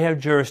because I have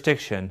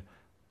jurisdiction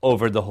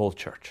over the whole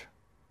church.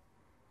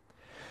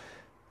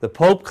 The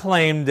Pope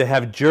claimed to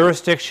have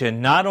jurisdiction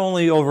not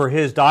only over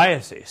his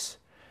diocese,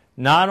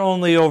 not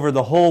only over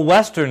the whole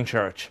Western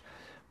Church,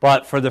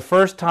 but for the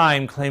first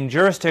time claimed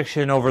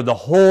jurisdiction over the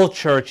whole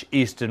church,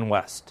 East and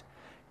West.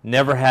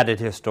 Never had it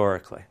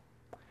historically.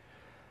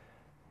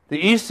 The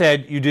East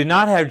said, you do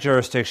not have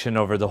jurisdiction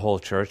over the whole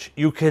church.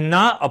 You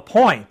cannot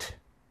appoint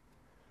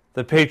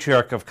the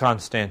Patriarch of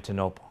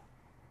Constantinople.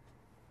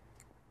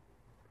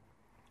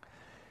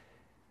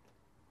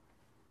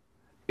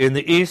 In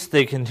the East,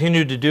 they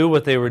continued to do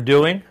what they were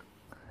doing,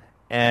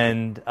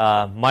 and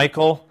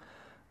Michael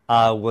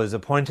was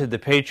appointed the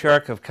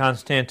Patriarch of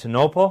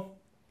Constantinople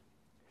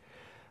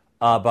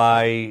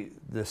by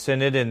the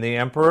Synod and the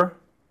Emperor.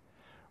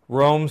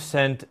 Rome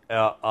sent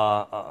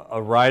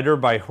a rider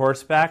by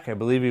horseback, I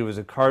believe he was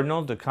a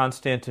cardinal, to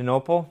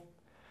Constantinople,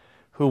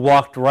 who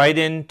walked right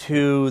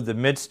into the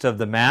midst of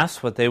the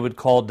Mass, what they would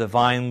call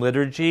divine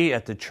liturgy,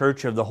 at the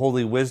Church of the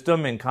Holy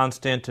Wisdom in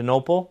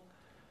Constantinople,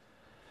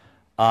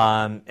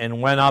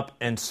 and went up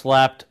and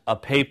slapped a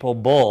papal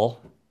bull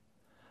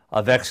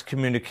of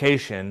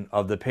excommunication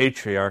of the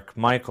Patriarch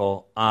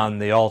Michael on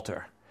the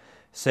altar,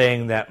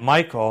 saying that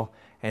Michael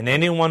and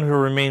anyone who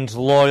remains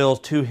loyal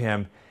to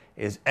him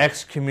is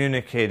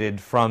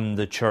excommunicated from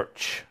the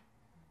church.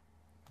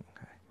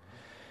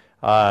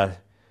 Okay.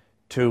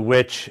 To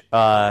which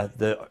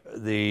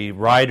the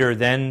writer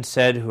then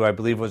said, who I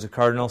believe was a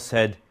cardinal,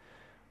 said,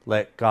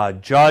 let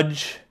God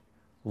judge,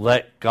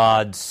 let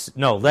God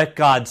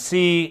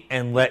see,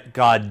 and let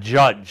God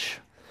judge.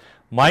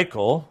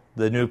 Michael,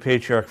 the new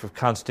Patriarch of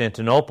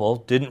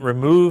Constantinople, didn't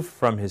remove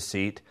from his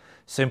seat,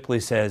 simply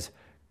said,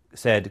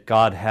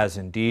 God has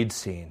indeed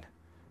seen,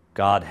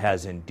 God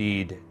has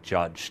indeed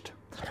judged.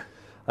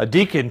 A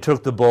deacon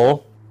took the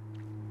bull,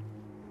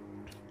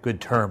 good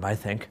term, I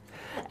think,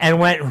 and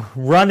went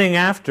running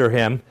after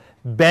him,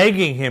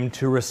 begging him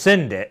to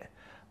rescind it,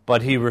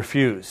 but he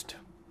refused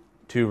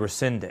to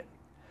rescind it.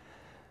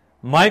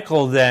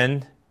 Michael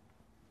then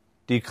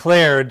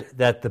declared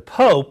that the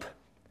Pope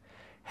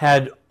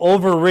had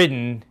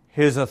overridden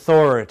his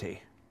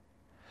authority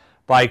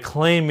by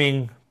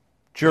claiming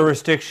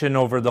jurisdiction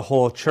over the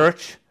whole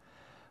church,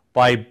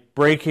 by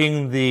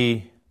breaking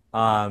the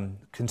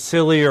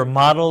conciliar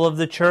model of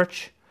the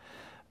church,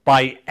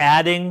 by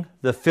adding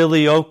the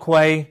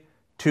filioque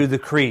to the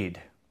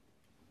creed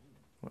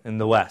in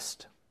the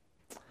West,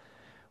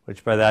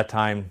 which by that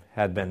time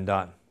had been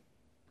done.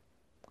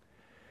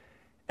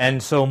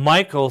 And so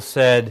Michael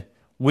said,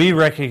 we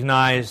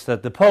recognize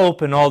that the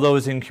Pope and all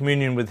those in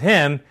communion with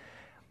him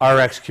are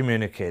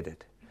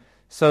excommunicated.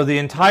 So the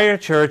entire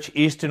church,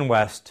 East and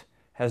West,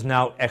 has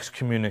now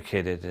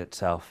excommunicated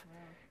itself.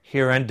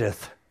 Here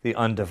endeth the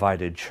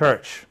undivided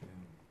church.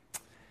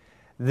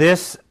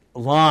 This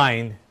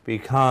line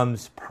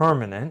becomes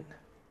permanent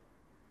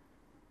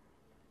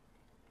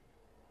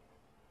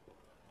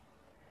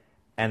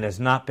and has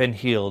not been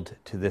healed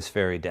to this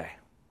very day.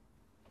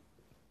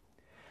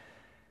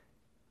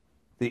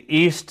 The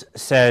East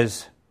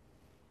says,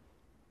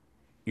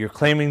 you're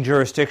claiming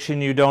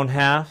jurisdiction you don't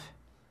have,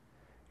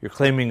 you're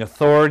claiming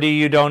authority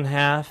you don't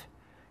have,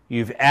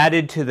 you've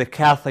added to the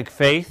Catholic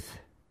faith,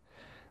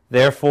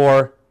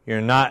 therefore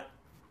you're not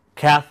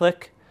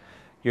Catholic,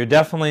 you're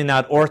definitely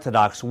not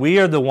Orthodox. We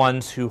are the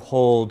ones who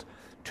hold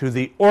to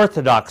the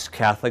Orthodox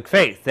Catholic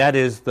faith. That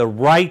is the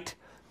right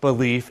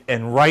belief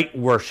and right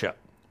worship.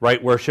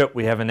 Right worship,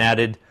 we haven't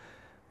added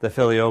the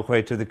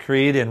filioque to the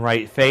creed, and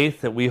right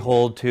faith, that we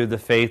hold to the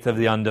faith of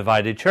the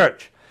undivided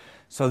church.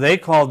 So they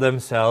called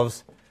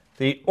themselves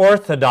the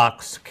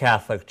Orthodox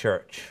Catholic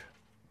Church.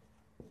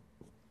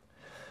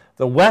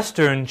 The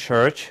Western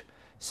Church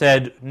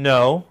said,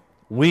 no,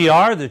 we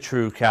are the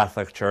true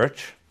Catholic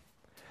Church.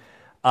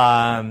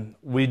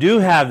 We do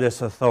have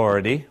this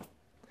authority,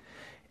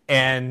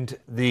 and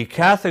the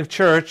Catholic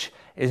Church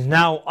is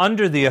now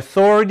under the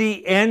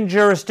authority and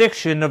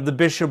jurisdiction of the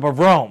Bishop of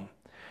Rome,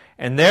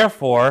 and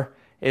therefore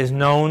is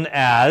known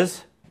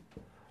as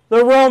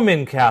the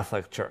Roman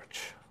Catholic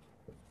Church.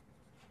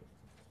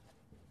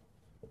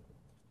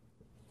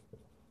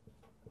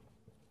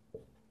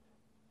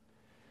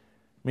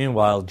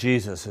 Meanwhile,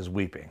 Jesus is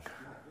weeping.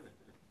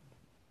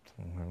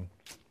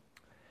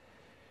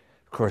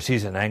 Of course,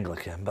 he's an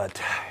Anglican, but,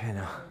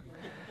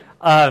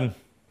 And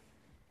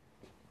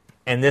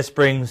this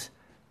brings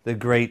the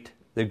great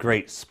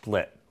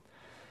split.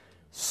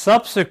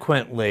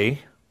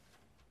 Subsequently,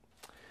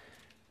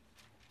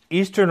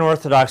 Eastern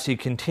Orthodoxy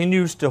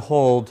continues to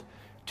hold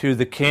to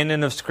the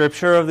canon of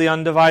Scripture of the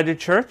undivided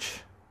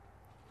church,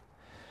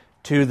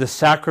 to the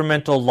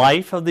sacramental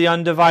life of the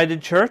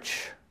undivided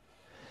church,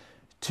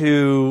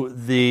 to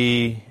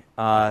the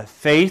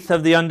faith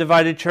of the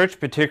undivided church,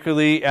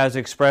 particularly as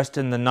expressed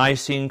in the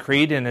Nicene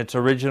Creed in its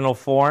original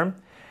form,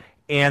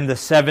 and the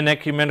 7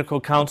 ecumenical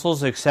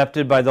councils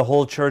accepted by the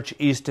whole church,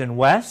 East and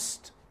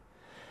West.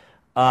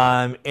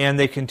 And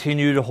they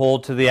continue to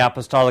hold to the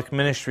apostolic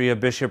ministry of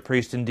bishop,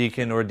 priest, and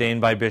deacon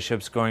ordained by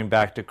bishops going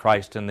back to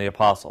Christ and the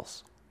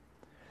apostles.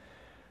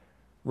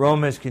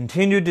 Rome has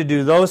continued to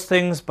do those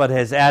things, but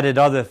has added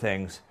other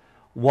things.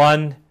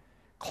 One,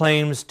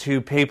 claims to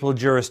papal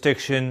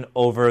jurisdiction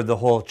over the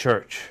whole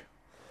church.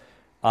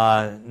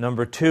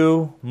 Number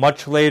 2,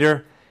 much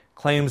later,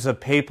 claims of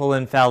papal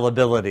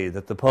infallibility,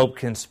 that the Pope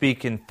can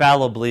speak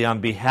infallibly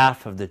on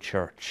behalf of the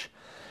church.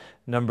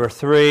 Number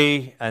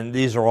 3, and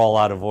these are all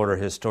out of order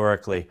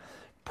historically,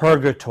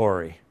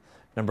 purgatory.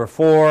 Number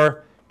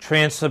 4,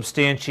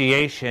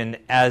 transubstantiation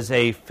as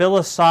a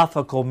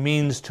philosophical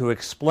means to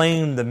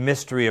explain the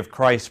mystery of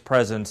Christ's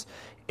presence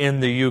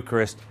in the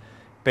Eucharist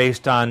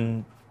based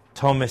on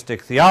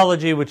Thomistic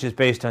theology, which is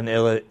based on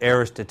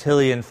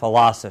Aristotelian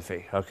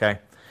philosophy. Okay,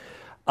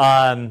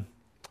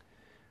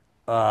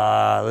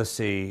 let's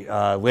see.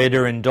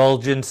 Later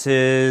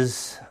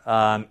indulgences,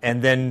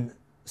 and then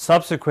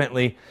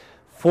subsequently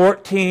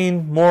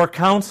 14 more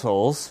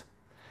councils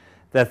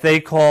that they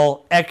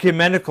call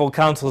ecumenical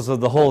councils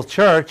of the whole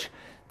church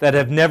that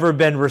have never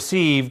been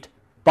received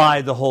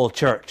by the whole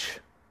church.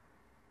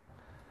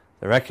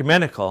 They're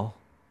ecumenical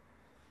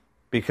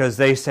because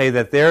they say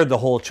that they're the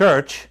whole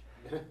church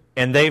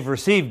and they've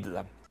received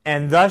them.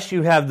 And thus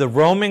you have the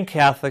Roman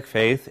Catholic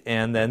faith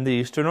and then the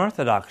Eastern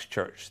Orthodox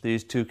Church,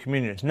 these two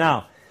communions.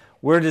 Now,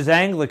 where does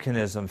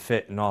Anglicanism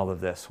fit in all of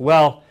this?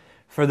 Well,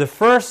 for the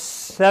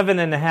first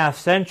 7.5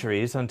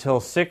 centuries, until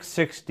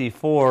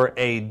 664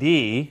 AD,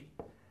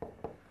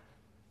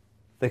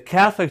 the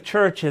Catholic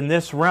Church in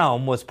this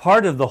realm was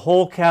part of the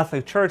whole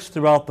Catholic Church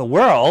throughout the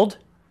world,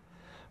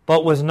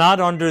 but was not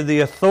under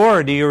the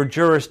authority or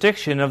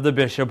jurisdiction of the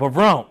Bishop of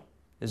Rome.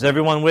 Is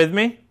everyone with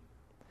me?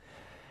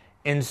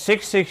 In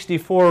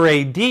 664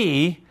 AD,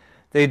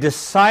 they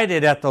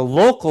decided at the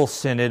local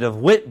synod of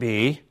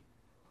Whitby,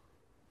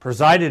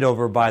 presided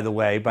over, by the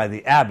way, by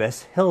the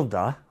abbess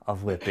Hilda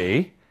of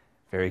Whitby,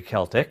 very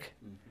Celtic,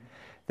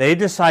 they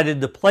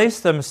decided to place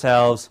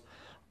themselves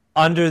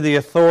under the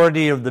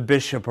authority of the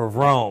Bishop of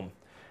Rome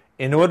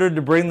in order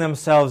to bring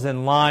themselves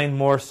in line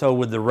more so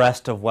with the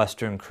rest of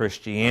Western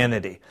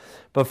Christianity.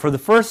 But for the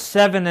first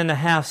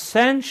 7.5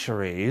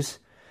 centuries,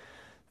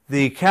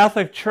 the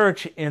Catholic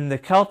Church in the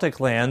Celtic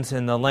lands,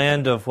 in the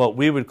land of what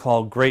we would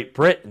call Great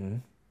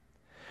Britain,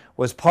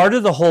 was part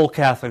of the whole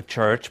Catholic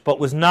Church, but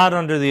was not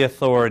under the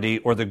authority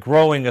or the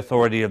growing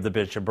authority of the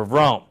Bishop of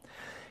Rome.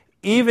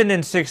 Even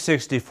in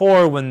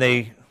 664, when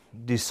they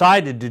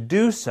decided to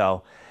do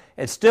so,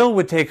 it still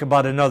would take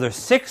about another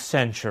 6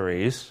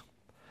 centuries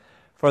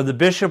for the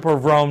Bishop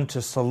of Rome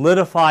to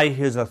solidify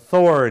his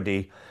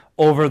authority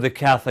over the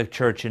Catholic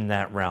Church in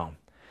that realm.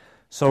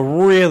 So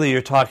really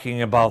you're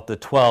talking about the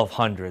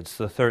 1200s,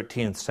 the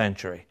 13th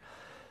century.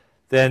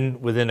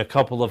 Then within a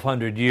couple of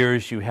hundred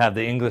years you have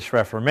the English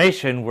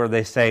Reformation where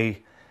they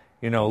say,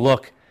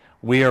 look,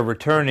 we are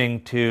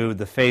returning to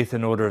the faith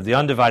and order of the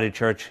undivided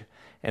church,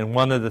 and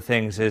one of the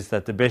things is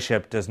that the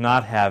bishop does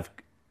not have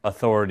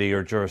authority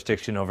or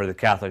jurisdiction over the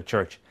Catholic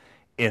Church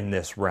in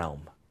this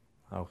realm.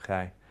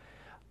 Okay?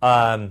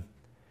 And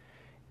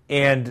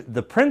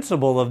the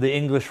principle of the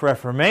English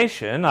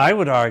Reformation, I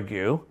would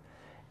argue,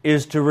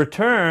 is to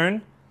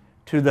return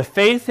to the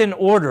faith and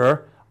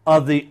order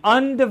of the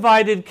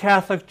undivided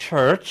Catholic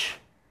Church,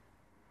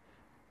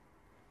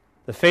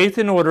 the faith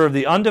and order of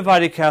the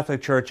undivided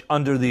Catholic Church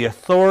under the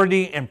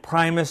authority and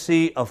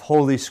primacy of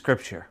Holy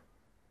Scripture,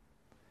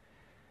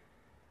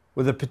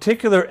 with a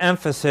particular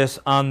emphasis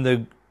on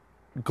the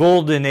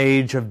golden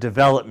age of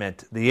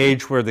development, the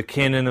age where the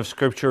canon of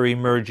Scripture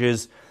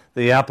emerges,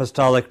 the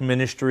apostolic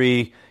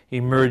ministry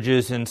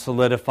emerges and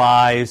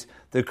solidifies,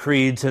 the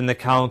creeds and the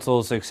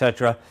councils,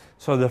 etc.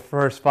 So the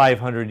first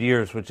 500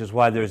 years, which is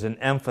why there's an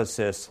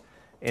emphasis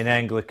in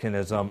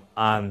Anglicanism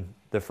on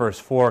the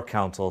first 4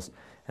 councils,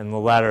 and the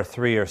latter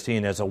 3 are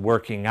seen as a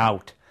working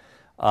out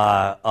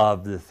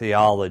of the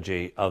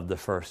theology of the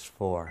first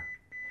 4.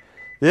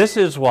 This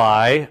is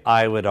why,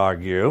 I would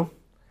argue,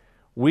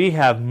 we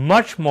have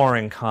much more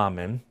in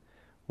common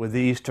with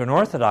the Eastern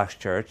Orthodox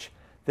Church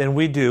than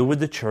we do with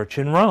the Church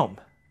in Rome.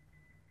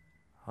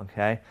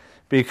 Okay?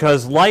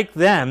 Because like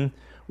them,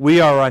 we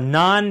are a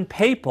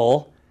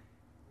non-papal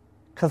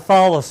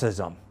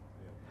Catholicism.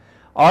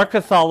 Our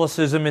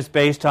Catholicism is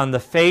based on the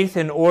faith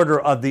and order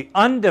of the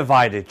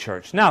undivided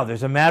church. Now,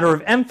 there's a matter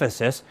of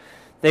emphasis.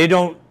 They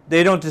don't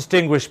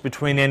distinguish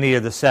between any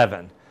of the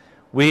 7.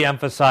 We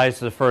emphasize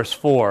the first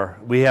 4.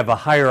 We have a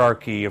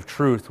hierarchy of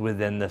truth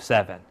within the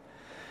 7.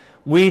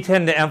 we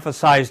tend to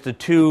emphasize the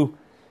two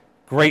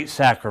great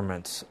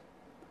sacraments,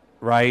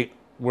 right?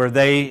 Where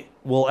they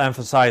will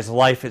emphasize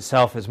life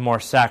itself as more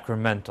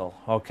sacramental,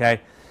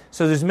 okay?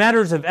 So there's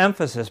matters of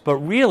emphasis, but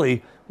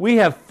really, we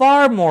have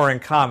far more in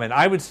common,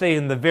 I would say,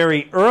 in the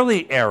very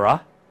early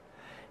era,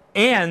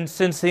 and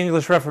since the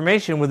English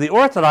Reformation with the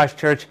Orthodox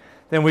Church,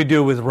 than we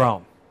do with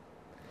Rome.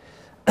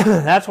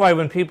 That's why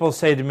when people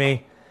say to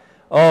me,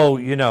 oh,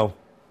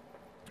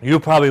 you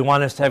probably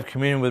want us to have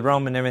communion with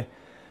Rome and everything,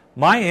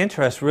 my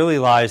interest really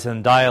lies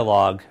in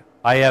dialogue.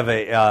 I have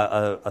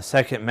a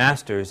second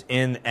master's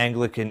in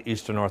Anglican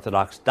Eastern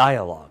Orthodox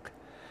dialogue.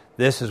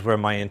 This is where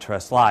my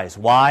interest lies.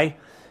 Why?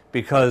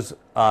 Because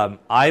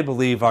I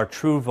believe our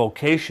true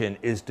vocation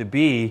is to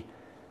be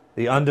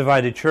the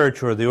undivided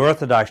church or the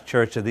Orthodox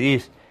Church of the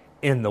East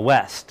in the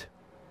West.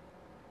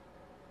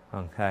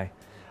 Okay?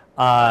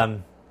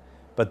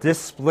 But this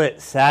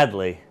split,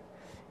 sadly,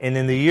 and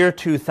in the year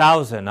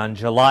 2000, on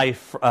January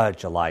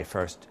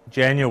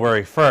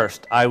 1st,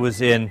 I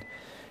was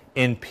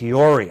in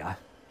Peoria,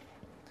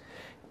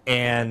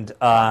 and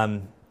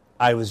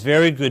I was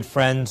very good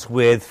friends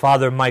with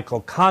Father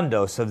Michael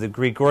Kondos of the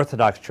Greek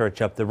Orthodox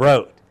Church up the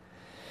road.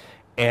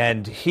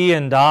 And he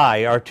and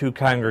I, our two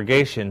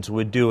congregations,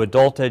 would do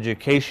adult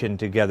education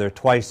together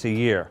twice a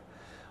year,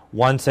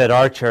 once at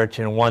our church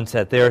and once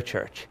at their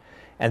church.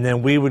 And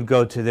then we would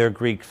go to their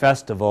Greek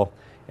festival,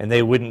 and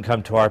they wouldn't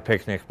come to our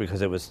picnic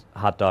because it was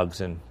hot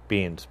dogs and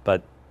beans,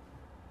 but,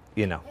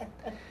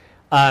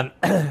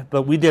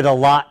 but we did a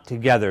lot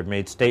together,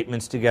 made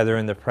statements together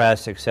in the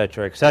press,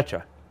 etc.,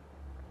 etc.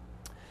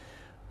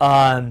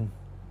 On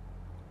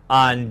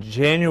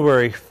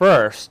January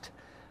 1st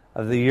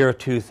of the year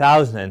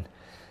 2000,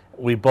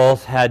 we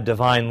both had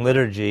Divine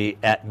Liturgy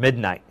at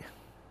midnight.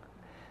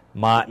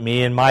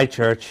 Me and my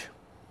church,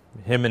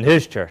 him and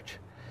his church.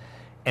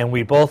 And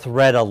we both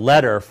read a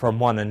letter from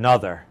one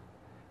another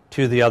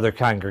to the other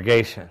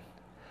congregation,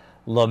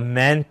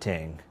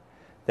 lamenting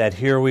that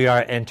here we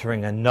are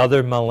entering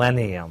another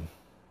millennium.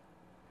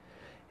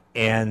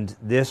 And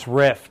this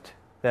rift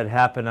that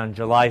happened on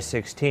July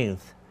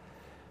 16th,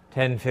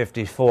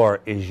 1054,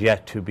 is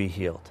yet to be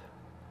healed.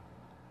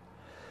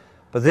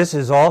 But this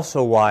is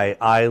also why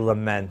I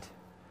lament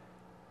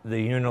the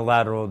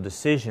unilateral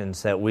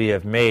decisions that we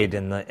have made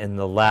in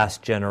the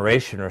last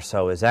generation or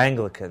so as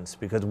Anglicans,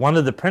 because one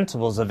of the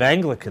principles of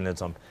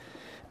Anglicanism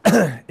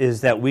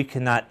is that we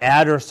cannot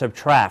add or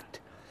subtract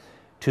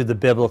to the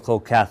biblical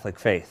Catholic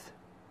faith.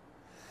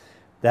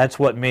 That's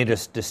what made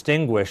us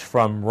distinguish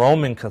from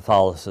Roman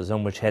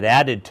Catholicism, which had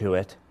added to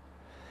it,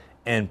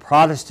 and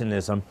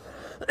Protestantism,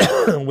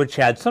 which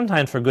had,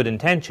 sometimes for good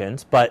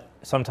intentions, but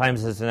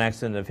sometimes as an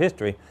accident of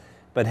history,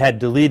 but had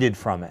deleted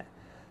from it.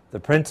 The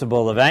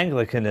principle of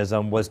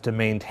Anglicanism was to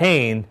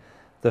maintain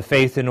the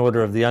faith and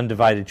order of the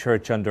undivided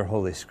church under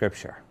Holy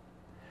Scripture.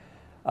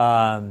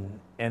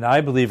 And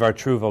I believe our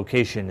true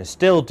vocation is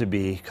still to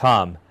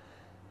become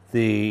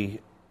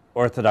the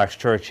Orthodox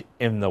Church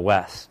in the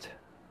West.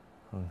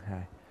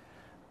 Okay.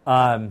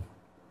 That might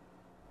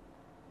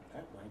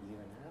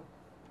even happen.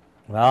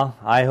 Well,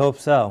 I hope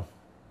so.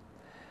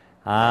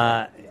 The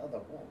other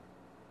won't.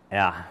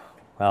 Yeah.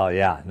 Well,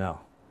 yeah, no.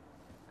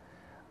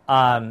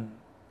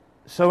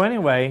 So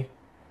anyway,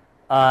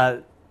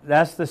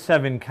 that's the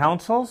 7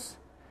 councils.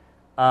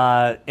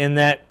 In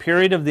that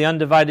period of the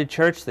undivided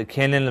church, the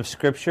canon of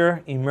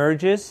Scripture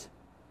emerges.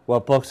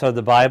 What books are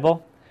the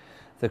Bible?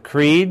 The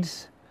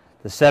creeds,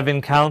 the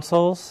 7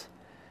 councils,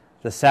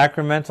 the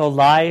sacramental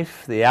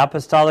life, the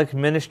apostolic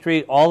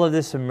ministry, all of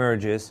this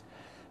emerges,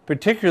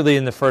 particularly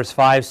in the first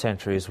 5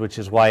 centuries, which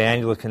is why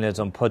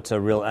Anglicanism puts a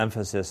real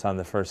emphasis on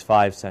the first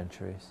 5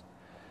 centuries.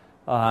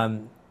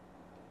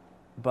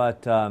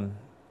 But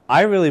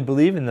I really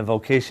believe in the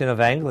vocation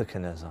of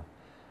Anglicanism.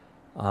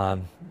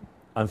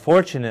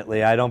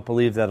 Unfortunately, I don't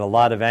believe that a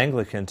lot of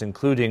Anglicans,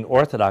 including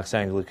Orthodox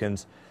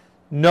Anglicans,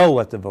 know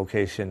what the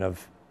vocation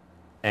of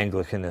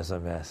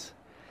Anglicanism is.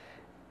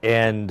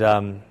 And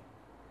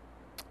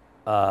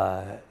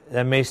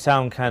that may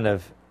sound kind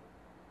of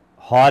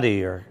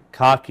haughty or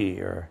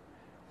cocky or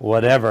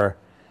whatever,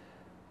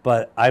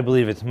 but I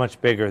believe it's much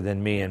bigger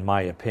than me in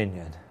my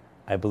opinion.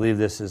 I believe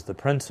this is the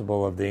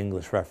principle of the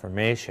English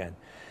Reformation.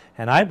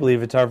 And I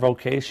believe it's our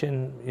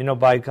vocation,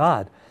 by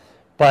God.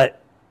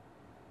 But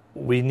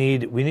we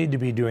need to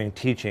be doing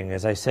teaching.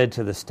 As I said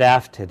to the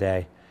staff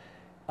today,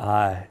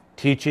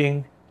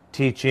 teaching,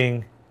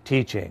 teaching,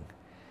 teaching.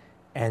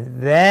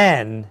 And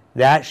then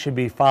that should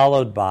be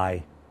followed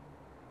by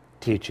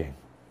teaching.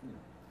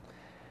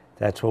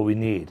 That's what we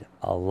need,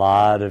 a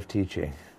lot of teaching.